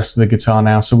the rest of the guitar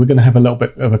now. So we're going to have a little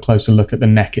bit of a closer look at the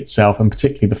neck itself and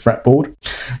particularly the fretboard.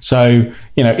 So,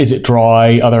 you know, is it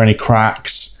dry? Are there any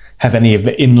cracks? Have any of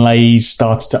the inlays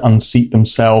started to unseat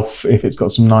themselves if it's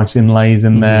got some nice inlays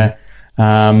in there?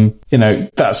 You know,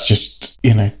 that's just,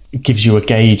 you know, it gives you a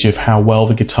gauge of how well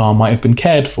the guitar might have been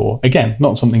cared for. Again,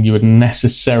 not something you would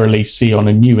necessarily see on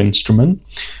a new instrument,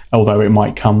 although it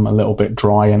might come a little bit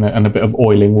dry and a bit of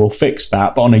oiling will fix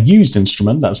that. But on a used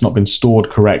instrument that's not been stored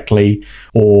correctly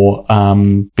or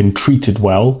been treated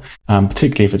well,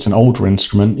 particularly if it's an older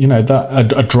instrument, you know,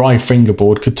 that a dry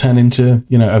fingerboard could turn into,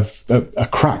 you know, a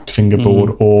cracked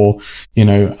fingerboard or, you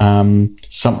know,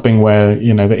 something where,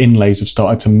 you know, the inlays have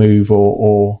started to move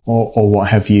or what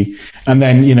have you. And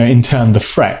then, you know, in turn, the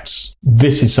frets.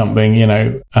 This is something, you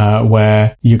know,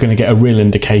 where you're going to get a real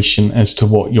indication as to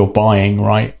what you're buying,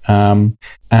 right?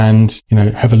 And, you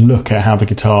know, have a look at how the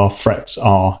guitar frets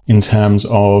are in terms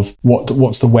of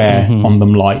what's the wear on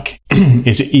them like.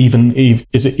 Is it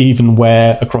even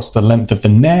wear across the length of the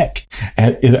neck?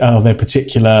 Are there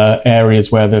particular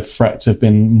areas where the frets have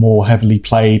been more heavily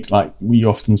played? Like we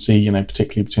often see, you know,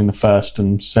 particularly between the 1st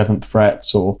and 7th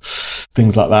frets or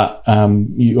things like that.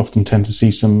 You often tend to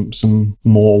see some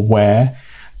more wear.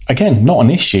 Again, not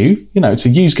an issue. You know, it's a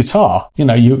used guitar. You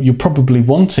know, you're probably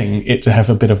wanting it to have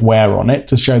a bit of wear on it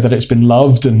to show that it's been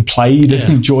loved and played and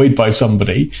enjoyed by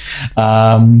somebody.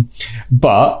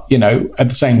 But, you know, at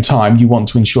the same time, you want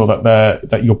to ensure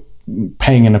that you're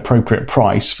paying an appropriate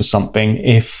price for something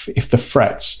if the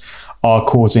frets are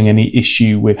causing any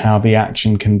issue with how the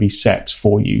action can be set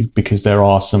for you, because there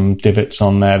are some divots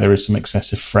on there is some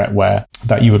excessive fret wear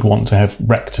that you would want to have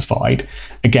rectified.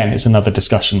 Again, it's another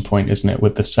discussion point, isn't it,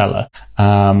 with the seller?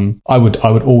 I would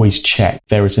always check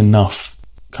there is enough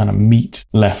kind of meat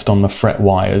left on the fret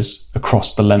wires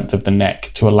across the length of the neck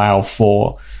to allow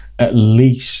for at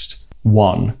least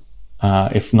one,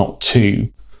 if not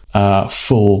two,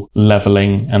 full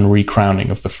leveling and recrowning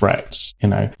of the frets. You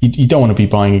know, you don't want to be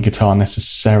buying a guitar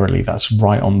necessarily that's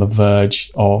right on the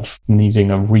verge of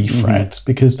needing a refret,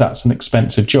 because that's an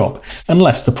expensive job,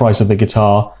 unless the price of the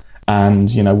guitar and,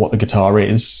 you know, what the guitar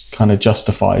is kind of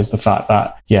justifies the fact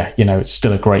that, yeah, you know, it's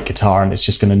still a great guitar and it's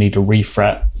just going to need a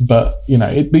refret. But, you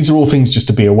know, these are all things just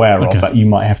to be aware of that you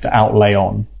might have to outlay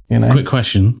on. You know? Quick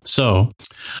question. So,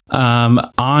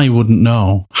 I wouldn't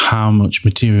know how much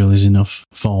material is enough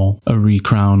for a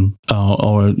recrown,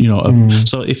 or you know.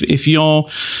 So if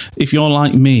you're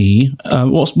like me,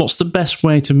 what's the best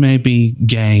way to maybe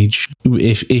gauge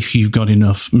if you've got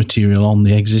enough material on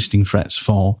the existing frets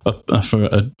for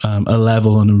a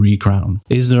level and a recrown?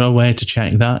 Is there a way to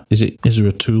check that? Is there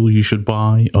a tool you should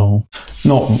buy, or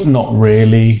not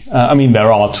really? I mean,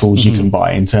 there are tools you can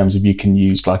buy in terms of you can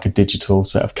use like a digital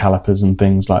set of calipers and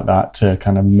things like that to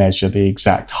kind of measure the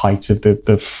exact height of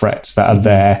the frets that are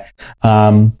there.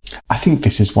 I think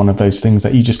this is one of those things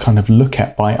that you just kind of look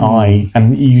at by eye,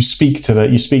 and you speak to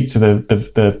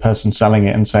the person selling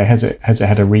it and say, has it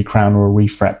had a recrown or a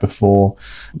refret before?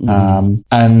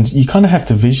 And you kind of have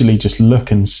to visually just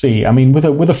look and see. I mean, with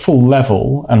a full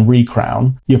level and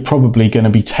recrown, you're probably going to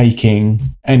be taking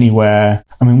anywhere.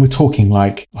 I mean, we're talking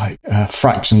like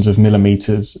fractions of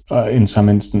millimeters in some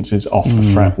instances off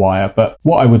the fret wire. But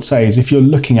what I would say is, if you're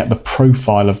looking at the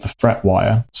profile of the fret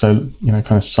wire, so, you know,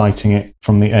 kind of sighting it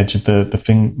from the edge of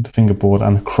the fingerboard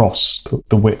and across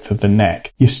the width of the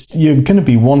neck, you're going to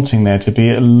be wanting there to be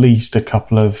at least a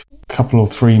couple or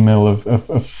 3 mil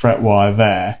of fret wire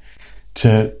there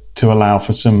to allow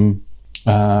for some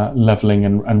leveling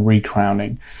and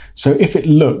recrowning. So if it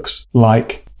looks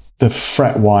like the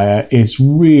fret wire is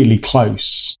really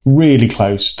close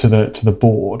to the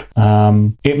board,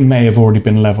 it may have already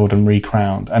been leveled and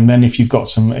recrowned. And then if you've got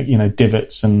some, you know,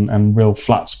 divots and real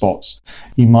flat spots,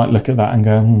 you might look at that and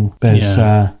go, there's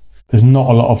there's not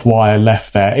a lot of wire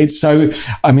left there. That's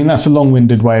a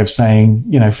long-winded way of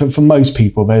saying, for most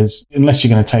people, unless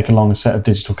you're going to take along a set of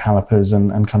digital calipers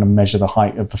and kind of measure the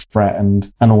height of the fret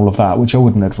and all of that, which I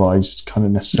wouldn't advise kind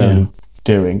of necessarily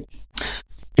doing.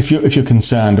 If you're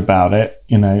concerned about it,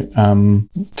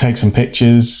 take some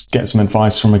pictures, get some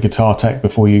advice from a guitar tech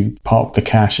before you park the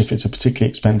cash if it's a particularly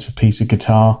expensive piece of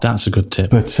guitar. That's a good tip.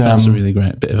 But that's a really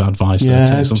great bit of advice.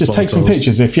 Yeah, take some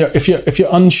pictures. If you're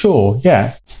unsure,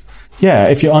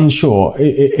 if you're unsure,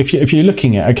 if you're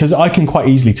looking at it, because I can quite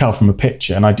easily tell from a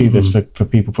picture, and I do this for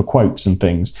people for quotes and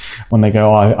things, when they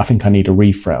go, I think I need a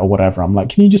refret or whatever, I'm like,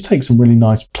 can you just take some really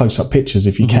nice close-up pictures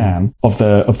if you can of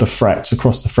the frets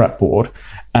across the fretboard,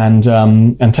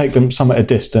 and take them some at a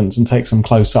distance and take some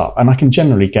close up, and I can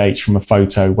generally gauge from a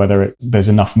photo whether there's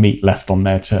enough meat left on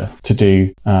there to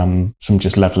do some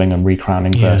just leveling and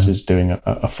recrowning versus doing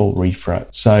a full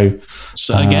refret. So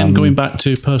again, going back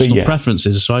to personal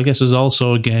preferences, so I guess there's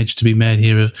also a gauge to be made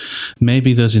here of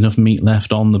maybe there's enough meat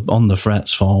left on the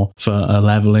frets for a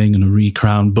leveling and a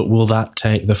recrown, but will that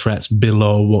take the frets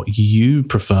below what you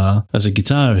prefer as a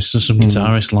guitarist? So some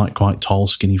guitarists like quite tall,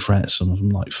 skinny frets, some of them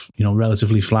like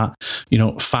relatively flat,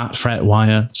 fat fret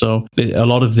wire. So a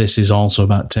lot of this is also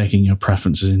about taking your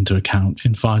preferences into account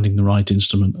in finding the right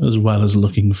instrument, as well as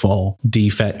looking for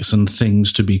defects and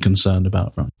things to be concerned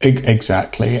about, right?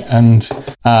 Exactly. And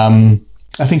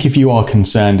I think if you are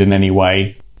concerned in any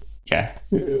way,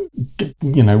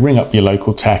 ring up your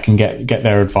local tech and get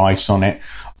their advice on it,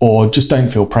 or just don't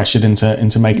feel pressured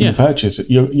into making a purchase.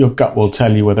 Your gut will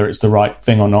tell you whether it's the right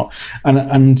thing or not,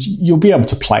 and you'll be able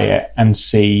to play it and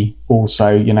see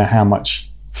also, how much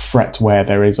fret wear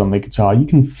there is on the guitar. You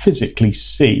can visibly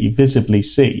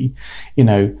see,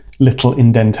 little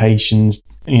indentations,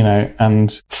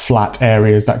 and flat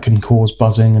areas that can cause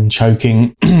buzzing and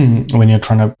choking when you're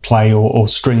trying to play or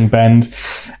string bend.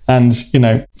 And,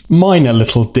 minor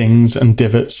little dings and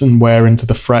divots and wear into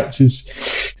the frets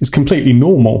is completely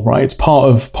normal, right? It's part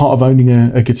of owning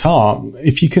a guitar.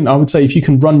 I would say if you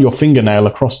can run your fingernail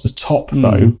across the top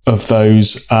though of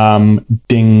those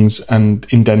dings and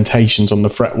indentations on the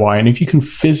fret wire, and if you can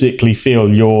physically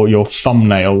feel your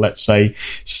thumbnail, let's say,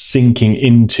 sinking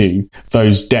into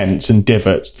those dents and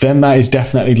divots, then that is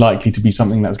definitely likely to be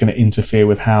something that's going to interfere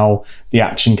with how the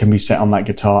action can be set on that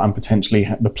guitar and potentially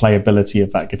the playability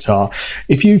of that guitar.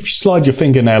 If you slide your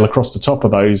fingernail across the top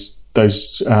of those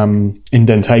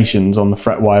indentations on the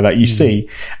fret wire that you see,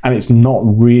 and it's not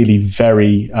really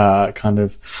very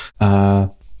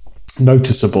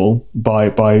noticeable by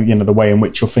the way in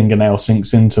which your fingernail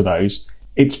sinks into those,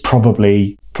 it's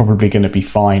probably going to be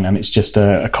fine, and it's just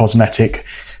a cosmetic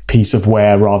piece of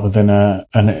wear rather than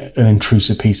an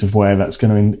intrusive piece of wear that's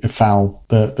going to foul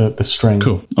the string.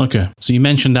 Cool. Okay. So you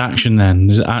mentioned action then.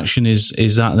 Is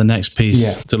that the next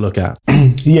piece to look at?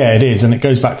 Yeah, it is. And it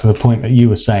goes back to the point that you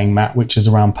were saying, Matt, which is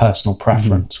around personal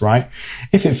preference, right?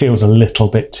 If it feels a little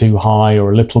bit too high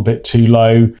or a little bit too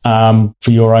low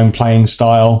for your own playing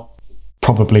style,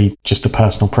 probably just a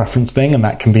personal preference thing, and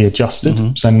that can be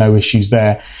adjusted. So no issues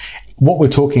there. What we're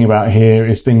talking about here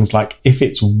is things like if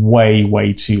it's way,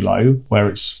 way too low, where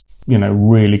it's,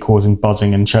 really causing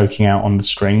buzzing and choking out on the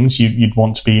strings, you'd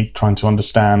want to be trying to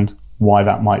understand why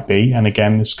that might be. And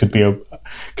again, this could be a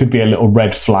little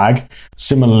red flag.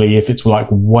 Similarly, if it's like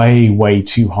way, way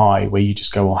too high, where you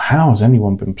just go, well, how has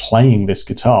anyone been playing this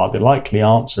guitar? The likely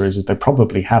answer is they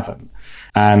probably haven't.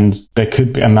 And there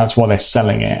could be, and that's why they're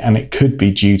selling it. And it could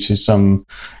be due to some,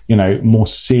 more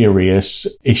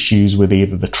serious issues with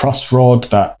either the truss rod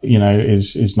that,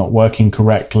 is not working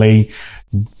correctly,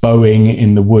 bowing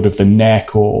in the wood of the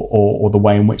neck, or the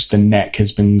way in which the neck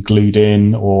has been glued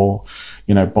in or,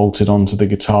 bolted onto the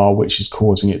guitar, which is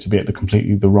causing it to be at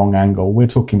completely the wrong angle. We're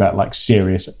talking about like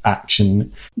serious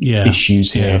action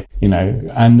issues here,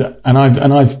 and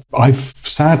I've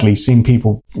sadly seen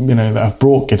people, that have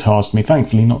brought guitars to me,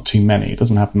 thankfully not too many, it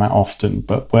doesn't happen that often,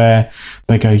 but where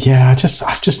they go, I've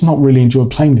just not really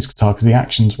enjoyed playing this guitar because the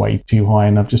action's way too high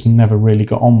and I've just never really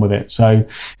got on with it. So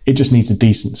it just needs a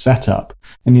decent setup.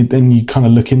 And then you kind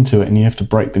of look into it and you have to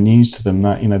break the news to them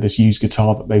that, this used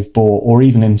guitar that they've bought, or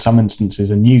even in some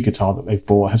instances, a new guitar that they've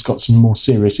bought, has got some more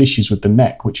serious issues with the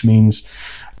neck, which means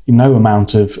no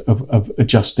amount of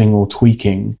adjusting or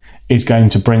tweaking is going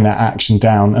to bring that action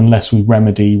down unless we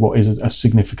remedy what is a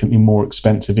significantly more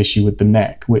expensive issue with the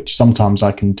neck, which sometimes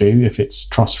I can do if it's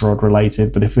truss rod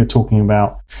related. But if we're talking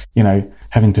about,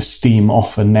 having to steam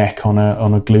off a neck on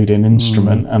a glued in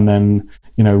instrument and then,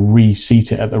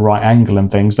 reseat it at the right angle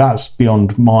and things, that's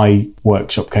beyond my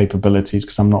workshop capabilities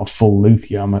because I'm not a full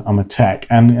luthier. I'm a tech,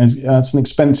 and that's an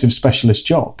expensive specialist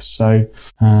job. So,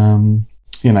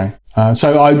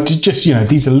 So I just,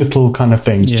 these are little kind of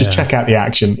things. Just check out the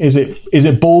action. Is it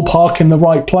ballpark in the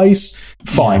right place?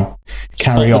 Fine.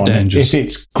 Carry on. If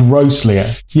it's grossly,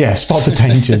 spot the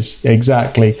dangers.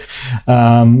 Exactly.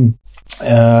 Then,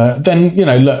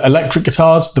 look, electric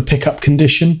guitars, the pickup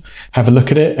condition, have a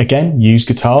look at it. Again, used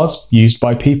guitars, used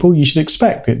by people. You should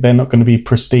expect it. They're not going to be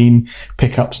pristine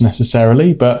pickups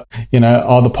necessarily, but,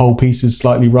 are the pole pieces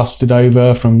slightly rusted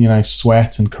over from,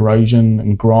 sweat and corrosion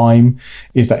and grime?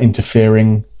 Is that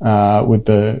interfering with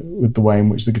the way in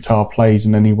which the guitar plays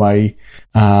in any way?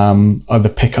 Are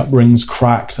the pickup rings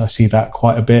cracked? I see that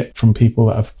quite a bit from people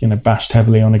that have, bashed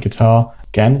heavily on a guitar.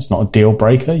 Again, it's not a deal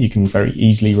breaker. You can very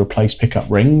easily replace pickup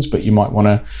rings, but you might want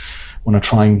to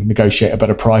try and negotiate a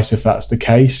better price if that's the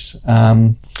case.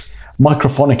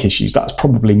 Microphonic issues, that's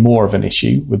probably more of an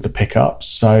issue with the pickups.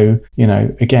 So,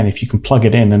 again, if you can plug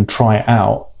it in and try it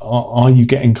out, are you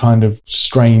getting kind of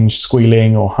strange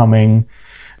squealing or humming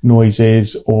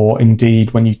noises, or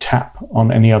indeed when you tap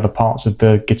on any other parts of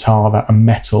the guitar that are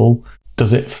metal,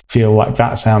 does it feel like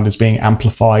that sound is being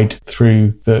amplified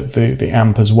through the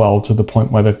amp as well, to the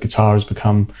point where the guitar has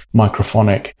become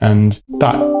microphonic? And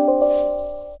that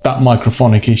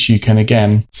microphonic issue can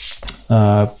again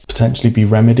potentially be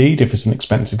remedied if it's an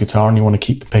expensive guitar and you want to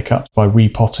keep the pickups by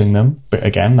repotting them. But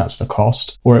again, that's the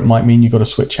cost. Or it might mean you've got to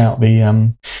switch out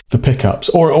the pickups.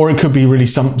 Or it could be really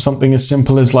something as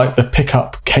simple as like the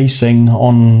pickup casing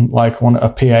on a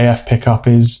PAF pickup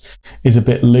is a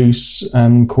bit loose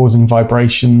and causing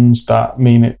vibrations that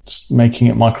mean it's making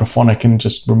it microphonic, and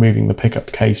just removing the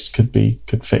pickup case could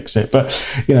fix it.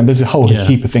 But there's a whole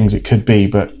heap of things it could be,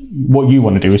 but what you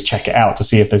want to do is check it out to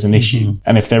see if there's an issue,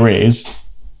 and if there is,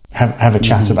 have a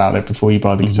chat about it before you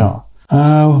buy the guitar.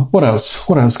 What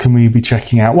else can we be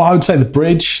checking out? Well, I would say the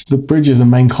bridge is a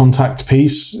main contact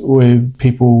piece with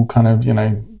people kind of,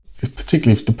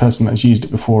 particularly if the person that's used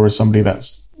it before is somebody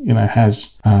that's,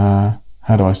 has,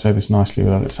 how do I say this nicely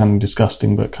without it sounding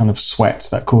disgusting, but kind of sweat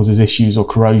that causes issues or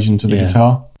corrosion to the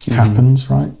guitar. It happens,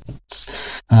 right?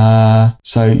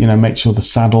 So, make sure the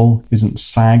saddle isn't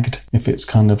sagged. If it's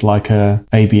kind of like a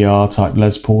ABR type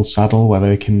Les Paul saddle where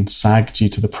they can sag due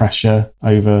to the pressure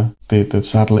over the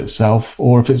saddle itself,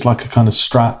 or if it's like a kind of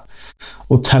Strat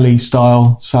or Tele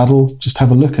style saddle, just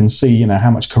have a look and see,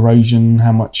 how much corrosion,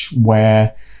 how much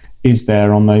wear is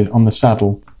there on the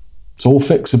saddle. It's all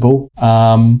fixable.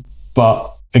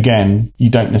 But again, you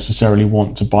don't necessarily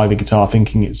want to buy the guitar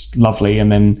thinking it's lovely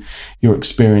and then you're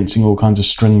experiencing all kinds of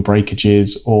string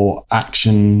breakages or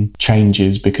action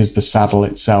changes because the saddle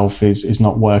itself is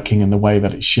not working in the way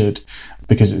that it should,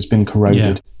 because it's been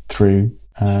corroded through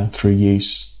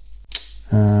use.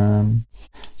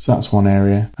 So that's one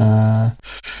area.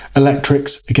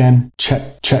 Electrics, again,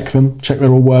 check them. Check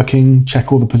they're all working.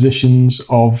 Check all the positions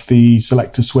of the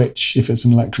selector switch if it's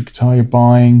an electric guitar you're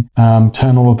buying.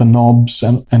 Turn all of the knobs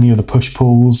and any of the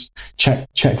push-pulls. Check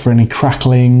for any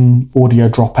crackling, audio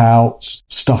dropouts,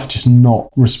 stuff just not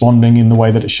responding in the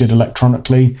way that it should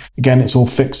electronically. Again, it's all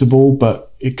fixable,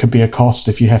 but it could be a cost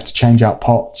if you have to change out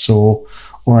pots or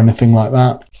anything like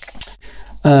that.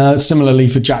 Similarly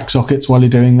for jack sockets, while you're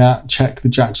doing that, check the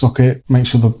jack socket, make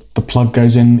sure the plug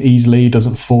goes in easily,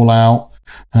 doesn't fall out,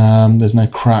 there's no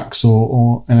cracks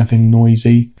or anything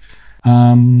noisy.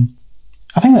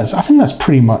 I think that's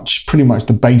pretty much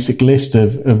the basic list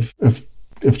of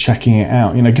checking it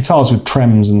out. Guitars with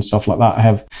trems and stuff like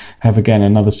that have again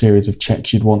another series of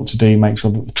checks you'd want to do. Make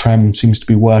sure that the trem seems to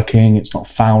be working, it's not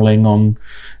fouling on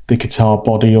the guitar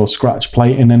body or scratch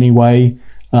plate in any way.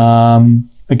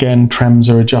 Again,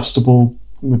 trems are adjustable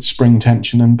with spring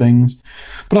tension and things.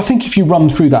 But I think if you run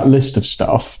through that list of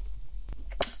stuff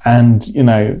and,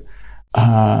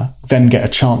 then get a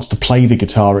chance to play the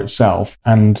guitar itself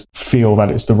and feel that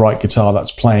it's the right guitar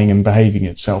that's playing and behaving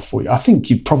itself for you, I think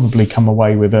you'd probably come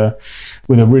away with a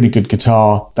really good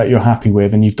guitar that you're happy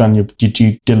with and you've done your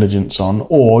due diligence on,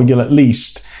 or you'll at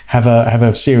least have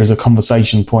a series of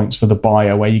conversation points for the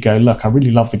buyer where you go, look, I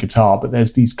really love the guitar, but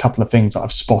there's these couple of things that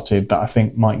I've spotted that I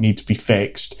think might need to be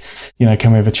fixed.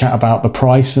 Can we have a chat about the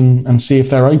price and see if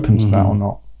they're open to that or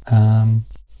not?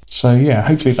 So yeah,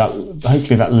 hopefully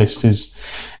that list is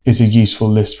a useful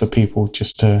list for people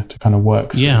just to kind of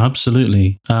work through. Yeah,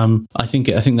 absolutely. I think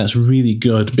that's really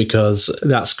good, because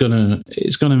it's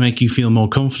gonna make you feel more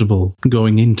comfortable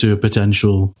going into a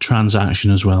potential transaction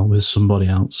as well with somebody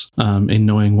else, in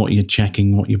knowing what you're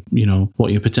checking, what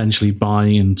you're potentially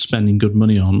buying and spending good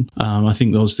money on. I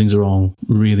think those things are all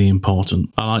really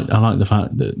important. I like the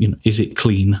fact that is it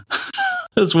clean?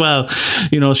 as well.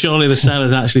 Surely the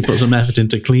seller's actually put some effort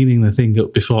into cleaning the thing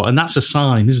up before, and that's a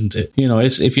sign, isn't it?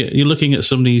 If you're looking at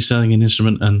somebody who's selling an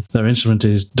instrument and their instrument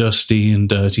is dusty and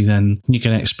dirty, then you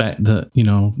can expect that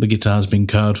the guitar's been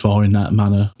cared for in that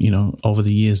manner. Over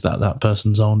the years that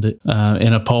person's owned it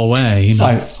in a poor way.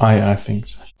 I think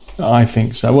so. I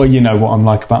think so. Well, you know what I'm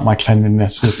like about my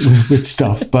cleanliness with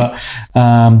stuff, but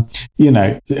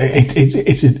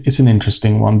it's an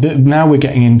interesting one. Now we're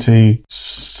getting into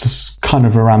kind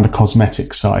of around the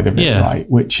cosmetic side of it, right?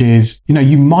 Which is,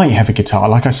 you might have a guitar.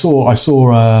 Like I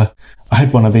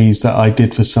had one of these that I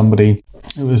did for somebody.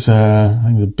 It was I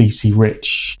think it was a BC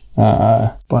Rich.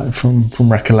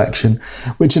 From recollection,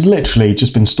 which had literally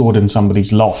just been stored in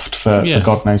somebody's loft for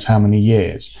God knows how many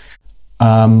years,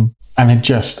 and it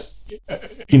just,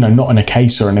 not in a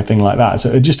case or anything like that. So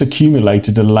it just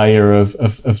accumulated a layer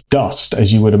of dust,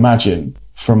 as you would imagine,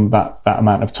 from that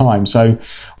amount of time. So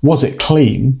was it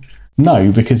clean?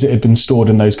 No, because it had been stored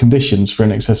in those conditions for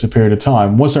an excessive period of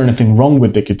time. Was there anything wrong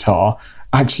with the guitar?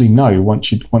 Actually, no.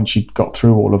 Once you'd got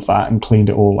through all of that and cleaned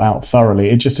it all out thoroughly,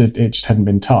 it just hadn't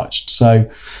been touched. So,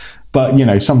 but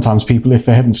sometimes people, if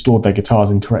they haven't stored their guitars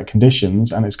in correct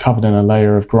conditions and it's covered in a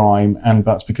layer of grime, and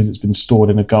that's because it's been stored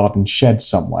in a garden shed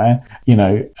somewhere,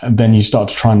 and then you start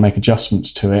to try and make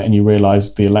adjustments to it, and you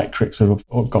realise the electrics have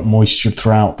got moisture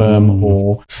throughout them,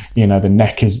 or the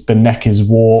neck is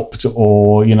warped,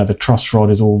 or the truss rod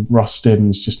is all rusted and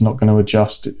it's just not going to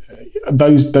adjust.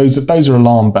 Those are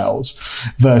alarm bells,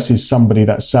 versus somebody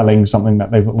that's selling something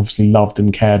that they've obviously loved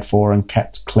and cared for and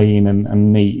kept clean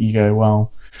and neat. You go,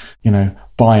 well,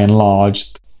 by and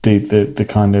large, the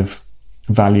kind of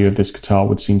value of this guitar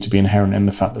would seem to be inherent in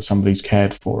the fact that somebody's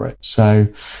cared for it. So,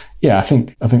 yeah, I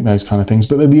think those kind of things.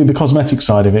 But the cosmetic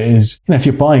side of it is, if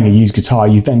you're buying a used guitar,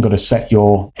 you've then got to set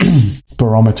your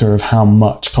barometer of how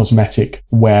much cosmetic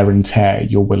wear and tear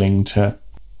you're willing to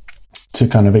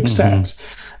kind of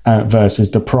accept.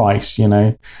 Versus the price,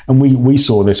 and we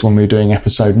saw this when we were doing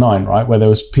episode 9, right, where there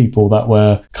was people that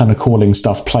were kind of calling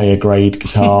stuff player grade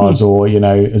guitars, or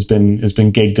has been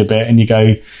gigged a bit, and you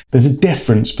go, there's a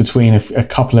difference between a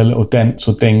couple of little dents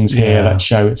or things here that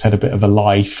show it's had a bit of a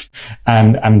life,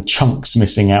 and chunks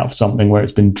missing out of something where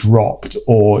it's been dropped,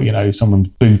 or someone's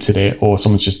booted it, or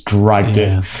someone's just dragged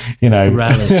it,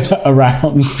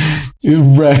 around.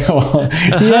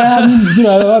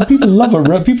 People love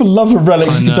a relic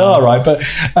guitar, right?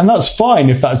 And that's fine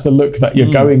if that's the look that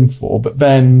you're going for, but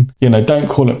then don't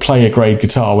call it player grade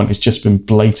guitar when it's just been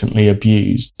blatantly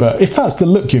abused. But if that's the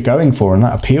look you're going for and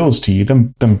that appeals to you,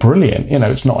 then brilliant.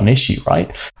 It's not an issue,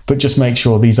 right? But just make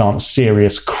sure these aren't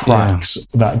serious cracks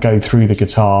that go through the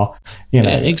guitar.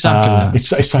 Exactly.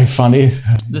 It's so funny.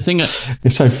 The thing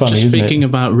it's so funny. Just isn't speaking it?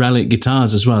 about relic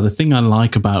guitars as well, the thing I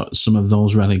like about some of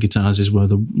those relic guitars is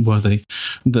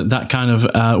that kind of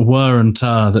wear and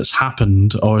tear that's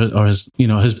happened or has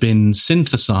been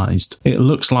synthesized. It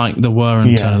looks like the wear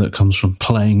and tear that comes from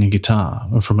playing a guitar,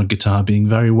 or from a guitar being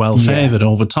very well favoured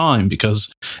over time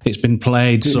because it's been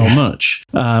played so much.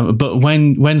 But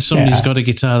when somebody's got a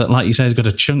guitar that, like you say, has got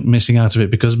a chunk missing out of it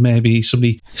because maybe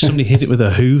somebody hit it with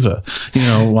a Hoover,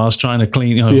 whilst trying to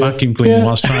clean, vacuum clean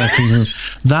whilst trying to clean the room,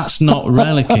 that's not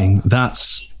relicking.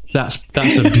 That's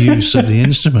abuse of the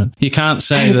instrument. You can't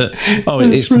say that,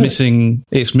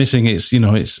 missing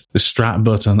its strap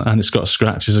button and it's got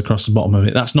scratches across the bottom of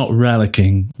it. That's not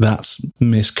relicking, that's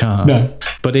miscard. No.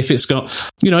 But if it's got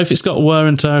wear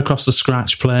and tear across the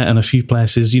scratch plate and a few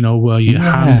places, where your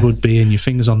hand would be and your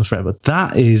fingers on the fretboard,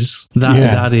 that is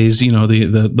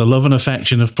the love and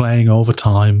affection of playing over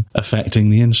time affecting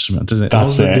the instrument, is it?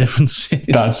 That's the it. differences.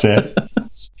 That's it.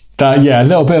 A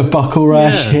little bit of buckle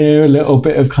rash here, a little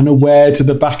bit of kind of wear to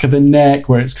the back of the neck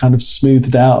where it's kind of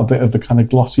smoothed out, a bit of the kind of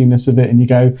glossiness of it, and you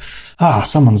go,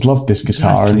 someone's loved this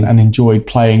guitar and enjoyed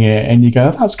playing it, and you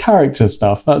go, that's character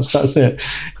stuff. That's it.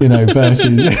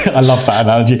 Versus I love that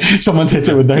analogy. Someone's hit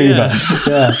it with the Hoover.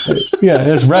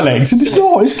 There's relics. It's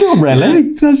not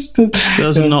relics. That's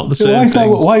not the same thing.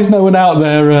 Why is no one out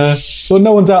there?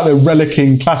 No one's out there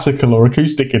relicking classical or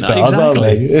acoustic guitars, are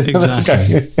they?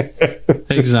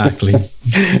 Exactly.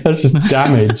 That's just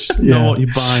damage. Know what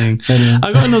you're buying.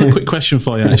 I've got another quick question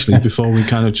for you, actually, before we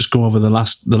kind of just go over the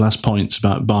last points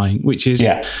about buying, which is,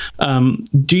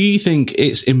 do you think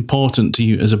it's important to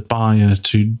you as a buyer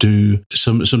to do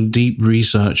some deep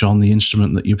research on the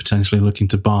instrument that you're potentially looking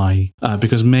to buy?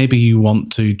 Because maybe you want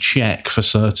to check for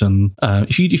certain,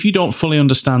 if you don't fully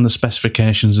understand the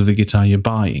specifications of the guitar you're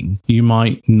buying, you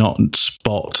might not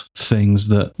spot things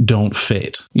that don't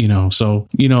fit, so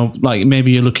like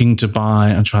maybe you're looking to buy,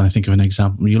 I'm trying to think of an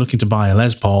example, you're looking to buy a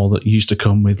Les Paul that used to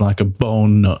come with like a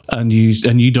bone nut, and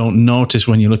you don't notice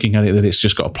when you're looking at it that it's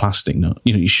just got a plastic nut.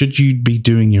 Should you be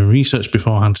doing your research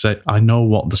beforehand to say, I know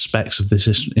what the specs of this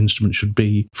instrument should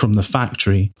be from the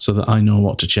factory, so that I know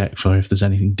what to check for if there's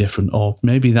anything different. Or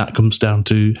maybe that comes down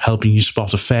to helping you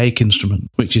spot a fake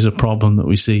instrument, which is a problem that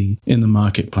we see in the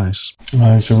marketplace.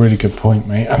 Well, it's a really good point,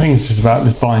 mate. I think this is about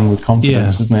this buying with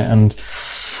confidence, isn't it?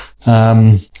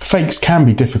 And fakes can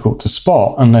be difficult to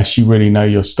spot unless you really know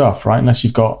your stuff, right? Unless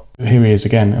you've got, here he is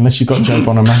again, unless you've got Joe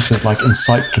Bonamass's like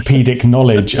encyclopedic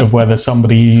knowledge of whether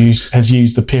somebody has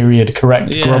used the period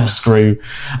correct grub screw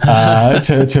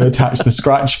to attach the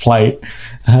scratch plate,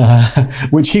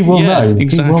 which he will know.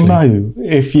 Exactly. He will know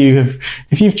if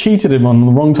you've cheated him on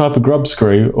the wrong type of grub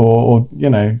screw, or he'll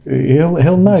know.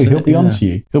 He'll be onto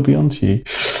you. He'll be onto you.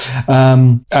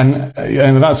 And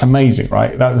that's amazing,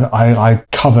 right? I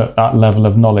covet that level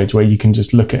of knowledge where you can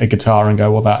just look at a guitar and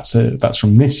go, well, that's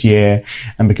from this year,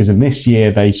 and because in this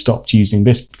year they stopped using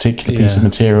this particular piece of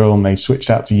material and they switched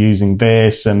out to using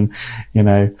this, and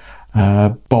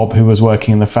Bob, who was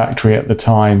working in the factory at the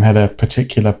time, had a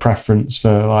particular preference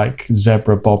for like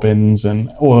zebra bobbins and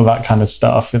all of that kind of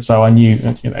stuff. And so I knew,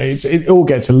 it all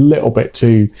gets a little bit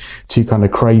too kind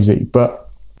of crazy, but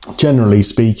generally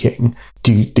speaking,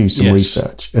 do some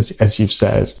research, as you've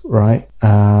said, right?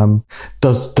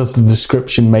 Does the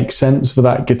description make sense for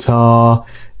that guitar?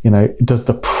 Does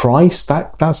the price,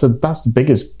 that's the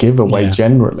biggest giveaway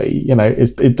generally?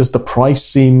 Does the price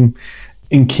seem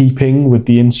in keeping with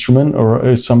the instrument, or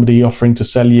is somebody offering to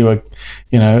sell you a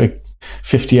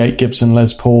 58 Gibson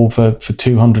Les Paul for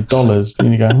 $200?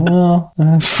 And you go, well,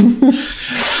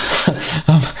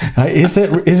 is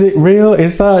it real?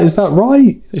 Is that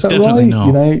right? Is that definitely right?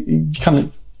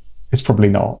 not. It's probably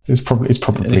not. It's probably if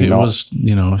it not.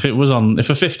 If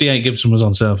a 58 Gibson was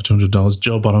on sale for $200,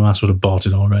 Joe Bonamass would have bought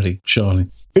it already. Surely,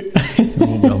 it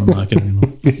won't be on the market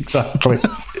anymore.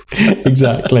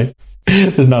 Exactly.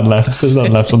 There's none left. There's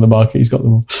none left on the market. He's got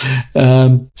them all.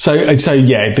 So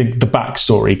the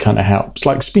backstory kind of helps.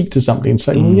 Like, speak to somebody and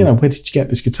say, well, where did you get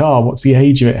this guitar? What's the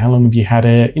age of it? How long have you had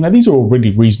it? These are all really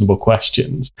reasonable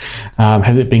questions.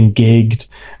 Has it been gigged?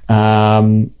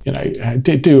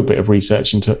 Do a bit of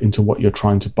research into what you're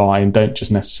trying to buy, and don't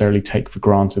just necessarily take for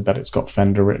granted that it's got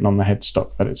Fender written on the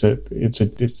headstock, that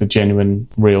it's a genuine,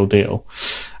 real deal.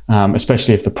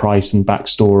 Especially if the price and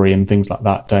backstory and things like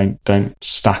that don't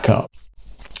stack up.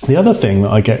 The other thing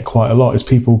that I get quite a lot is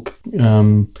people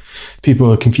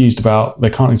are confused about,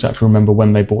 they can't exactly remember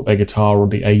when they bought their guitar or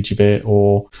the age of it,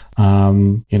 or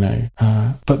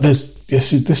but this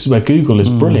is where Google is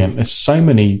brilliant. There's so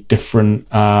many different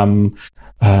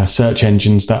search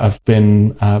engines that have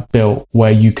been built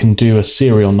where you can do a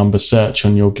serial number search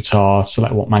on your guitar,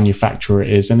 select what manufacturer it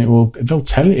is, and it will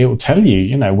tell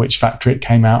you, which factory it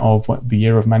came out of, what the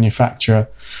year of manufacture,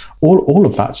 all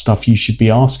of that stuff. You should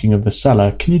be asking of the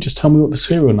seller, can you just tell me what the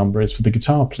serial number is for the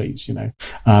guitar, please?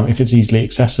 If it's easily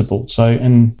accessible.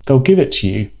 And they'll give it to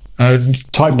you.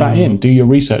 Type that in, do your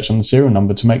research on the serial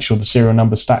number to make sure the serial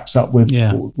number stacks up with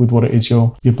what it is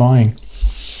you're buying.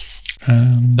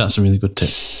 That's a really good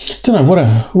tip. Don't know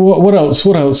what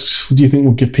else do you think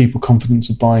will give people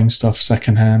confidence of buying stuff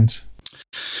secondhand?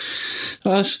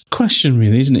 That's a question,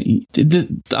 really, isn't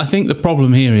it? I think the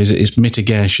problem here is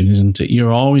mitigation, isn't it?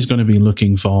 You're always going to be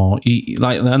looking for,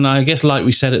 and I guess, like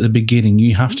we said at the beginning,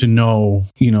 you have to know,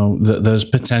 that there's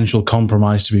potential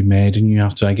compromise to be made, and you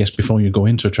have to, I guess, before you go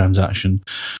into a transaction,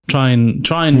 try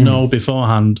and know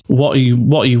beforehand what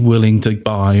are you willing to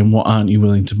buy and what aren't you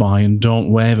willing to buy, and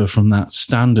don't waver from that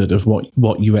standard of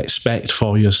what you expect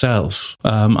for yourself.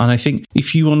 And I think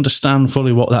if you understand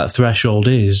fully what that threshold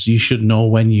is, you should know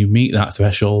when you meet that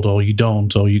threshold, or you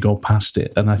don't, or you go past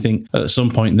it. And I think at some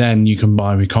point then you can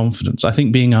buy with confidence. I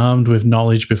think being armed with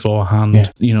knowledge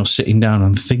beforehand, sitting down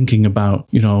and thinking about,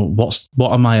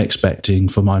 what am I expecting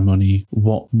for my money?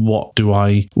 What do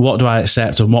I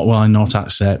accept and what will I not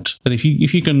accept? And if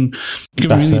you can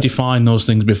really define those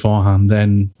things beforehand,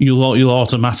 then you'll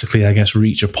automatically, I guess,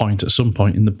 reach a point at some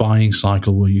point in the buying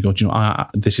cycle where you go,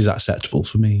 this is acceptable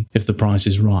for me if the price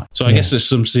is right. So I guess there's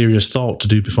some serious thought to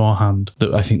do beforehand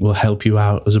that I think will help you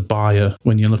out as a buyer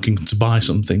when you're looking to buy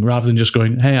something, rather than just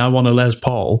going, hey, I want a Les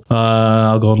Paul,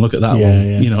 I'll go and look at that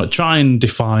one. Try and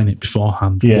define it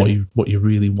beforehand, what you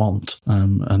really want,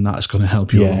 and that's going to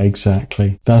help you.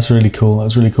 Exactly. That's really cool.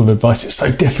 That's really cool advice. It's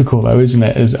so difficult though, isn't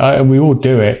it? we all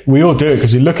do it. We all do it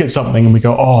because we look at something and we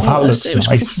go, "Oh, that looks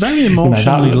nice." It's very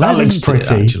emotionally that looks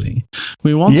pretty. Actually,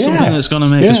 we want something that's going to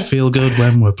make us feel good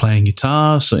when we're playing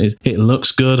guitar. So it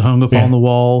looks good hung up on the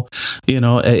wall.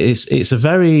 It's a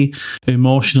very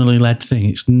emotionally led thing.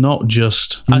 It's not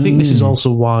just. I think this is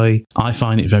also why I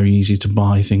find it very easy to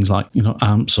buy things like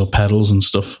amps or pedals and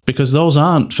stuff, because those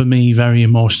aren't for me very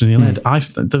emotionally led. I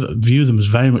view them as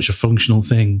very much a functional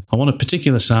thing. I want a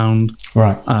particular sound.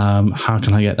 Right. How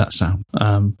can I get that sound?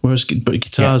 But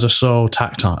guitars are so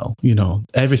tactile.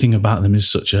 Everything about them is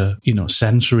such a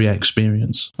sensory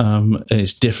experience.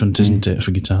 It's different, isn't it,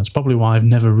 for guitars? Probably why I've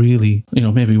never really,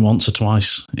 maybe once or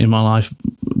twice in my life,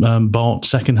 bought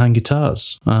secondhand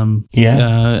guitars. And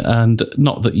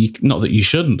not that you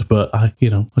shouldn't, but I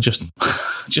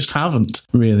just haven't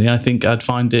really. I think I'd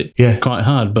find it quite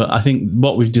hard. But I think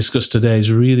what we've discussed today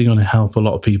is really going to help a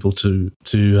lot of people to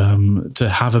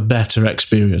have a better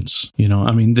experience.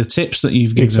 I mean, the tips that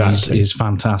you've given us is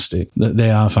fantastic.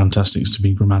 They are fantastic, to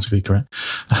be grammatically correct.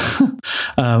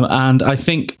 And I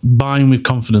think buying with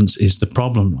confidence is the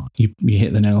problem. Right? You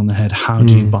hit the nail on the head. How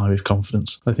do you buy with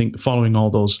confidence? I think following all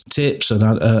those tips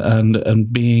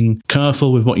and being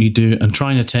careful with what you do and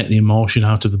trying to take the emotion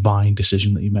out of the buying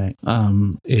decision that you make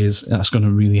that's going to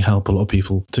really help a lot of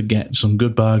people to get some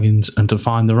good bargains and to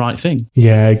find the right thing.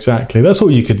 Yeah, exactly. That's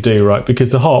all you could do, right?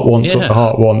 Because the heart wants what the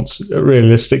heart wants,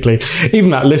 realistically.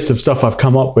 Even that list of stuff I've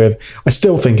come up with, I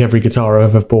still think every guitar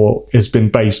I've ever bought has been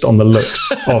based on the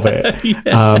looks of it.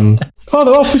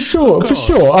 For sure.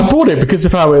 I bought it because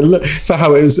of how it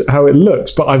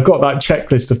looks, but I've got that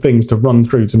checklist of things to run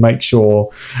through to make sure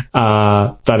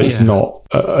that it's not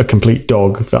a complete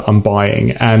dog that I'm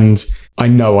buying. And I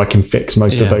know I can fix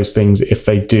most of those things if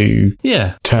they do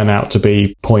turn out to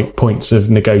be points of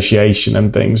negotiation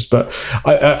and things. But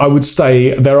I would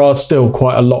say there are still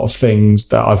quite a lot of things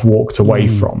that I've walked away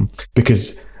from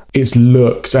because it's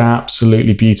looked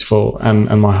absolutely beautiful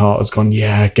and my heart has gone,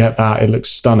 get that. It looks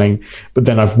stunning. But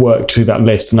then I've worked through that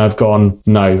list and I've gone,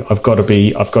 no, I've got to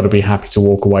be happy to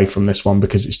walk away from this one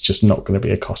because it's just not going to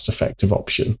be a cost-effective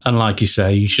option. And like you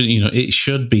say, it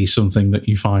should be something that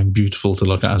you find beautiful to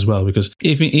look at as well, because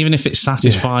even if it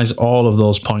satisfies all of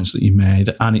those points that you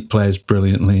made and it plays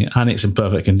brilliantly and it's in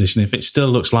perfect condition, if it still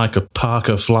looks like a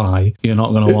Parker Fly, you're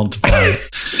not going to want to buy it.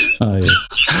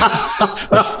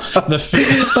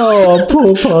 Oh,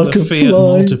 poor Parker the Fiat Fly.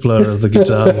 Multiplier of the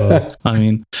guitar world. I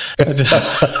mean,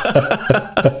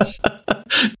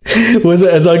 was it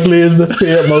as ugly as the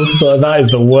Fiat Multiplier? That is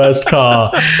the worst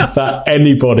car that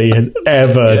anybody has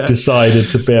ever decided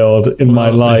to build in my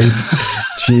life.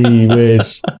 Gee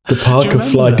whiz, the Parker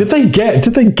Fly. Did they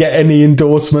get any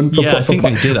endorsement for? I think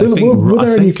they did. Were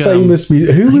there any famous?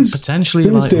 Who was potentially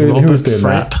who was like doing, Robert who was doing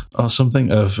Fripp that? or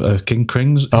something of King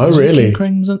Crimson? Oh, really?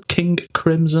 King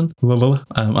Crimson.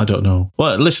 I don't know.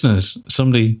 Well, listeners,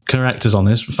 somebody correct us on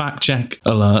this. Fact check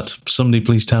alert. Somebody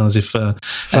please tell us if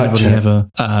anybody ever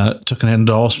took an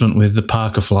endorsement with the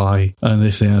Parker Fly and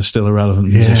if they are still a relevant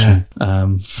musician.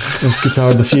 It's Guitar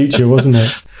of the Future, wasn't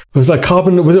it? It was like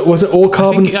carbon. Was it all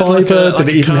carbon fiber? Did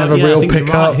it even have a real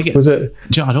pickup? Was it?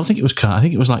 I don't think it was carbon. I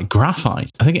think it was like graphite.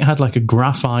 I think it had like a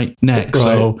graphite neck,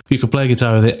 so you could play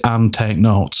guitar with it and take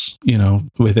notes.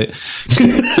 With it,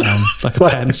 like a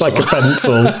pencil. Like a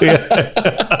pencil.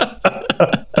 Yeah.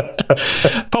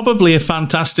 Probably a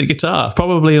fantastic guitar.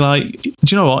 Probably like, do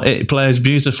you know what? It plays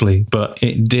beautifully, but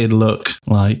it did look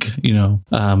like, I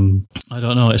don't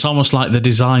know. It's almost like the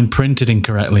design printed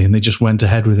incorrectly and they just went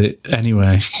ahead with it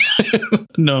anyway.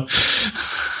 No.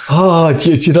 Oh,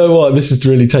 do you know what? This is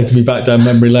really taking me back down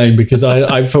memory lane because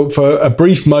I thought for a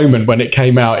brief moment when it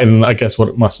came out in, I guess what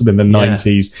it must have been the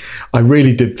 90s, I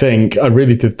really did think I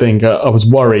was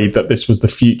worried that this was the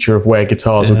future of where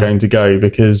guitars were going to go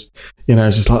because,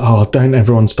 it's just like, don't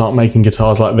everyone start making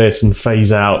guitars like this and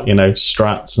phase out,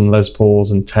 Strats and Les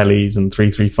Pauls and Tellys and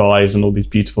 335s and all these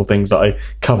beautiful things that I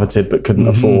coveted but couldn't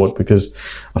afford because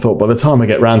I thought by the time I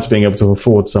get round to being able to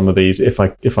afford some of these, if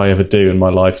I ever do in my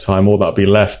lifetime, all that'd be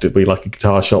left, it'd be like a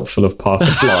guitar shop full of Parker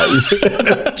Flies.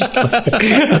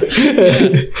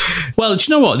 Well, do you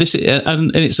know what? This is,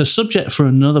 and it's a subject for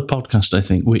another podcast, I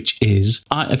think, which is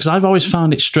because I've always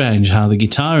found it strange how the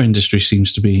guitar industry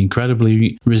seems to be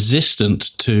incredibly resistant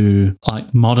to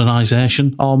like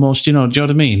modernization almost. Do you know what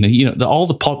I mean? All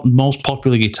the most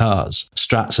popular guitars,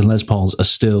 Strats and Les Pauls, are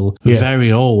still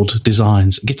very old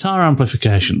designs. Guitar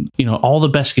amplification, all the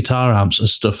best guitar amps are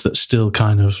stuff that still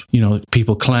kind of,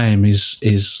 people claim is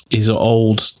an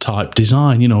old type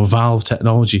design, valve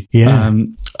technology. Yeah.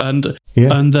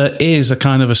 And there is a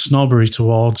kind of a snobbery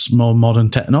towards more modern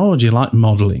technology like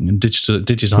modeling and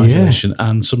digitization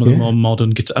and some of the more modern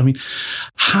guitar. I mean,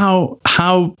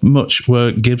 how much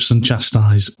were Gibson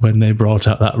chastised when they brought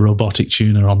out that robotic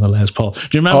tuner on the Les Paul? Do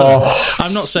you remember that?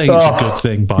 I'm not saying it's a good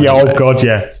thing, by the way. Oh God,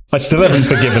 yeah. I still haven't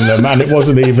forgiven them, and it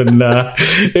wasn't even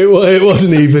it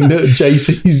wasn't even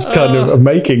JC's kind of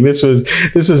making. This was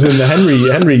in the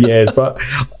Henry years, but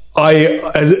I,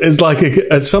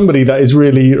 as somebody that is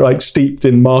really like steeped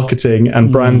in marketing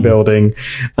and brand building,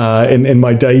 in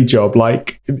my day job,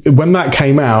 like when that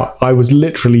came out, I was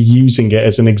literally using it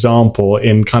as an example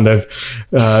in kind of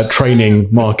training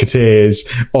marketeers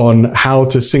on how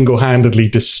to single-handedly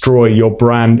destroy your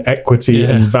brand equity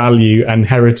and value and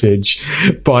heritage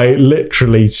by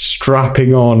literally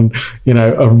strapping on,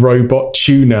 a robot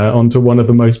tuner onto one of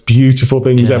the most beautiful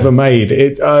things ever made.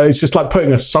 It's just like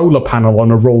putting a solar panel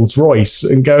on a Rolls-Royce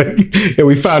and going,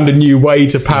 we found a new way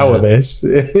to power this.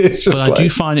 It's just I do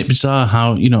find it bizarre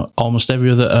how, almost every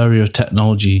other area of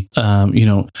technology,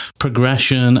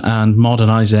 progression and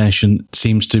modernization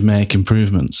seems to make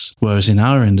improvements. Whereas in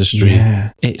our industry,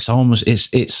 it's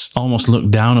almost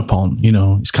looked down upon.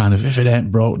 It's kind of, if it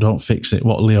ain't broke, don't fix it.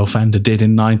 What Leo Fender did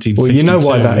in 1952. Well, you know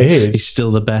why that is. It's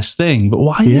still the best thing. But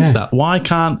why is that? Why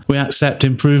can't we accept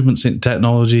improvements in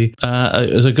technology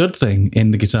as a good thing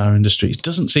in the guitar industry? It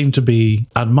doesn't seem to be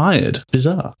admired.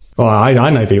 Bizarre. Well, I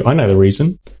know the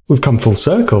reason. We've come full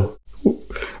circle.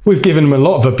 We've given him a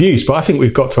lot of abuse, but I think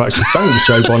we've got to actually thank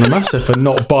Joe Bonamassa for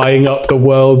not buying up the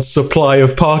world's supply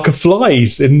of Parker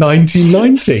Flies in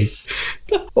 1990.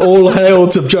 All hail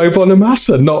to Joe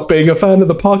Bonamassa not being a fan of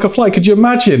the Parker Fly. Could you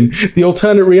imagine the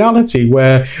alternate reality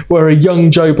where a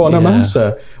young Joe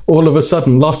Bonamassa all of a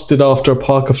sudden lusted after a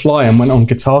Parker Fly and went on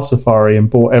Guitar Safari and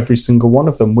bought every single one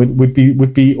of them? We'd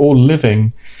be all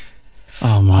living.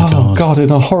 Oh my God! Oh God!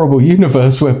 In a horrible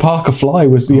universe where Parker Fly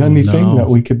was the only thing that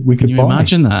we could Can you buy.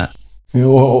 Imagine that?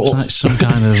 It's like some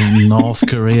kind of North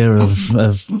Korea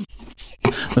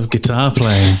of guitar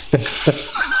playing.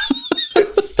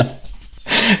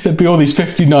 There'd be all these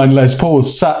 59 Les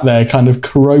Pauls sat there kind of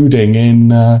corroding in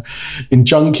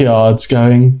junkyards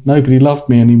going, nobody loved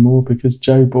me anymore because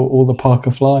Joe bought all the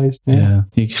Parker Flies. Yeah,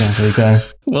 there you go.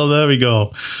 Well, there we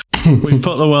go. We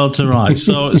put the world to rights.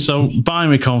 So buy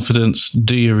with confidence,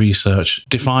 do your research,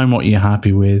 define what you're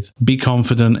happy with, be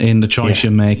confident in the choice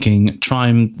you're making, try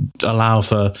and allow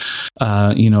for,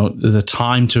 the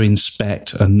time to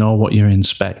inspect and know what you're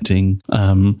inspecting.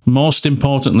 Most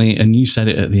importantly, and you said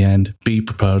it at the end, be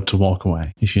prepared to walk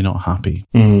away if you're not happy.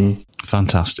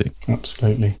 Fantastic.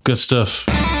 Absolutely. Good stuff.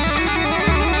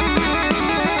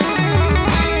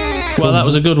 Well, that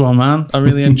was a good one, man. I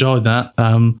really enjoyed that.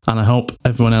 And I hope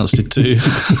everyone else did too.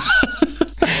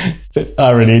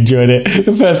 I really enjoyed it.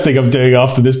 The first thing I'm doing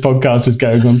after this podcast is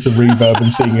going on to Reverb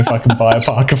and seeing if I can buy a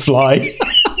Parker Fly.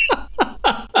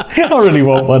 I really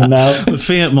want one now. The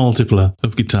Fiat Multipler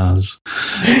of guitars.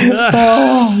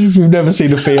 If you've never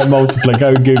seen a Fiat Multipler, go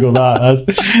and Google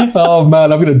that. Oh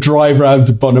man, I'm going to drive around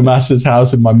to Bonamassa's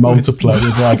house in my Multipler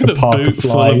with like a Parker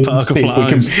Fly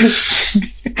and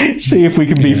see if we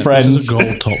can be friends. This is a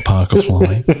gold top Parker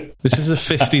Fly. This is a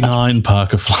 59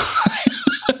 Parker Fly.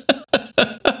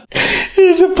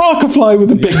 It's a Parker Fly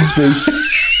with a Bigsby.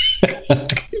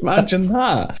 Imagine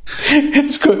that.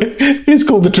 It's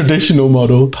called the traditional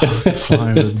model. Parker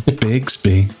Fly with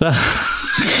Bigsby.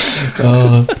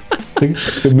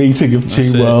 The meeting of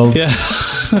two worlds. Yeah.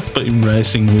 But in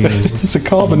racing wheels. It's a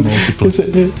carbon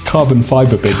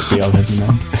fibre Bigsby, I'll have you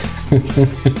know.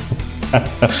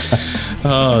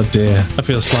 Oh dear, I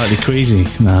feel slightly queasy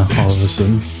now all of a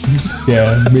sudden.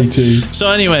 Yeah, me too.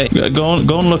 So anyway, go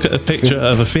and look at a picture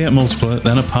of a Fiat Multipler,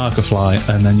 then a Parker Fly,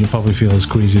 and then you'll probably feel as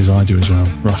queasy as I do as well.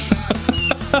 Right.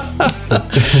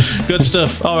 Good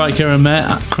stuff. All right, Kieran, mate,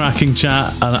 cracking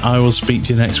chat, and I will speak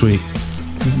to you next week.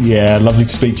 Yeah, lovely to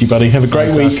speak to you, buddy. Have a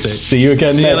great week. See you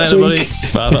again next week.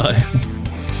 Bye bye.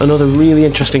 Another really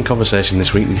interesting conversation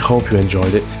this week. We hope you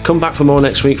enjoyed it. Come back for more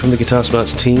next week from the Guitar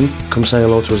Smarts team. Come say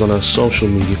hello to us on our social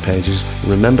media pages.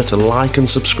 Remember to like and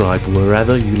subscribe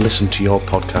wherever you listen to your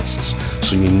podcasts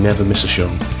so you never miss a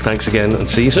show. Thanks again and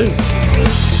see you soon.